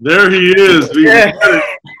 There he is. Yeah.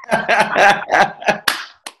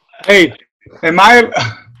 Hey,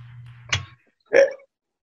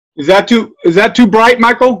 is that too bright,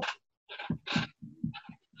 Michael?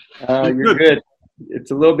 You're good.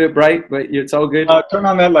 It's a little bit bright, but it's all good. Turn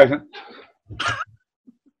on that light.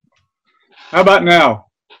 How about now?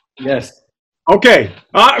 Yes. Okay.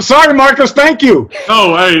 Sorry, Marcus. Thank you.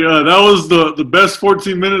 Oh, hey, that was the best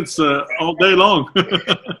 14 minutes all day long.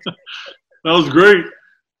 That was great.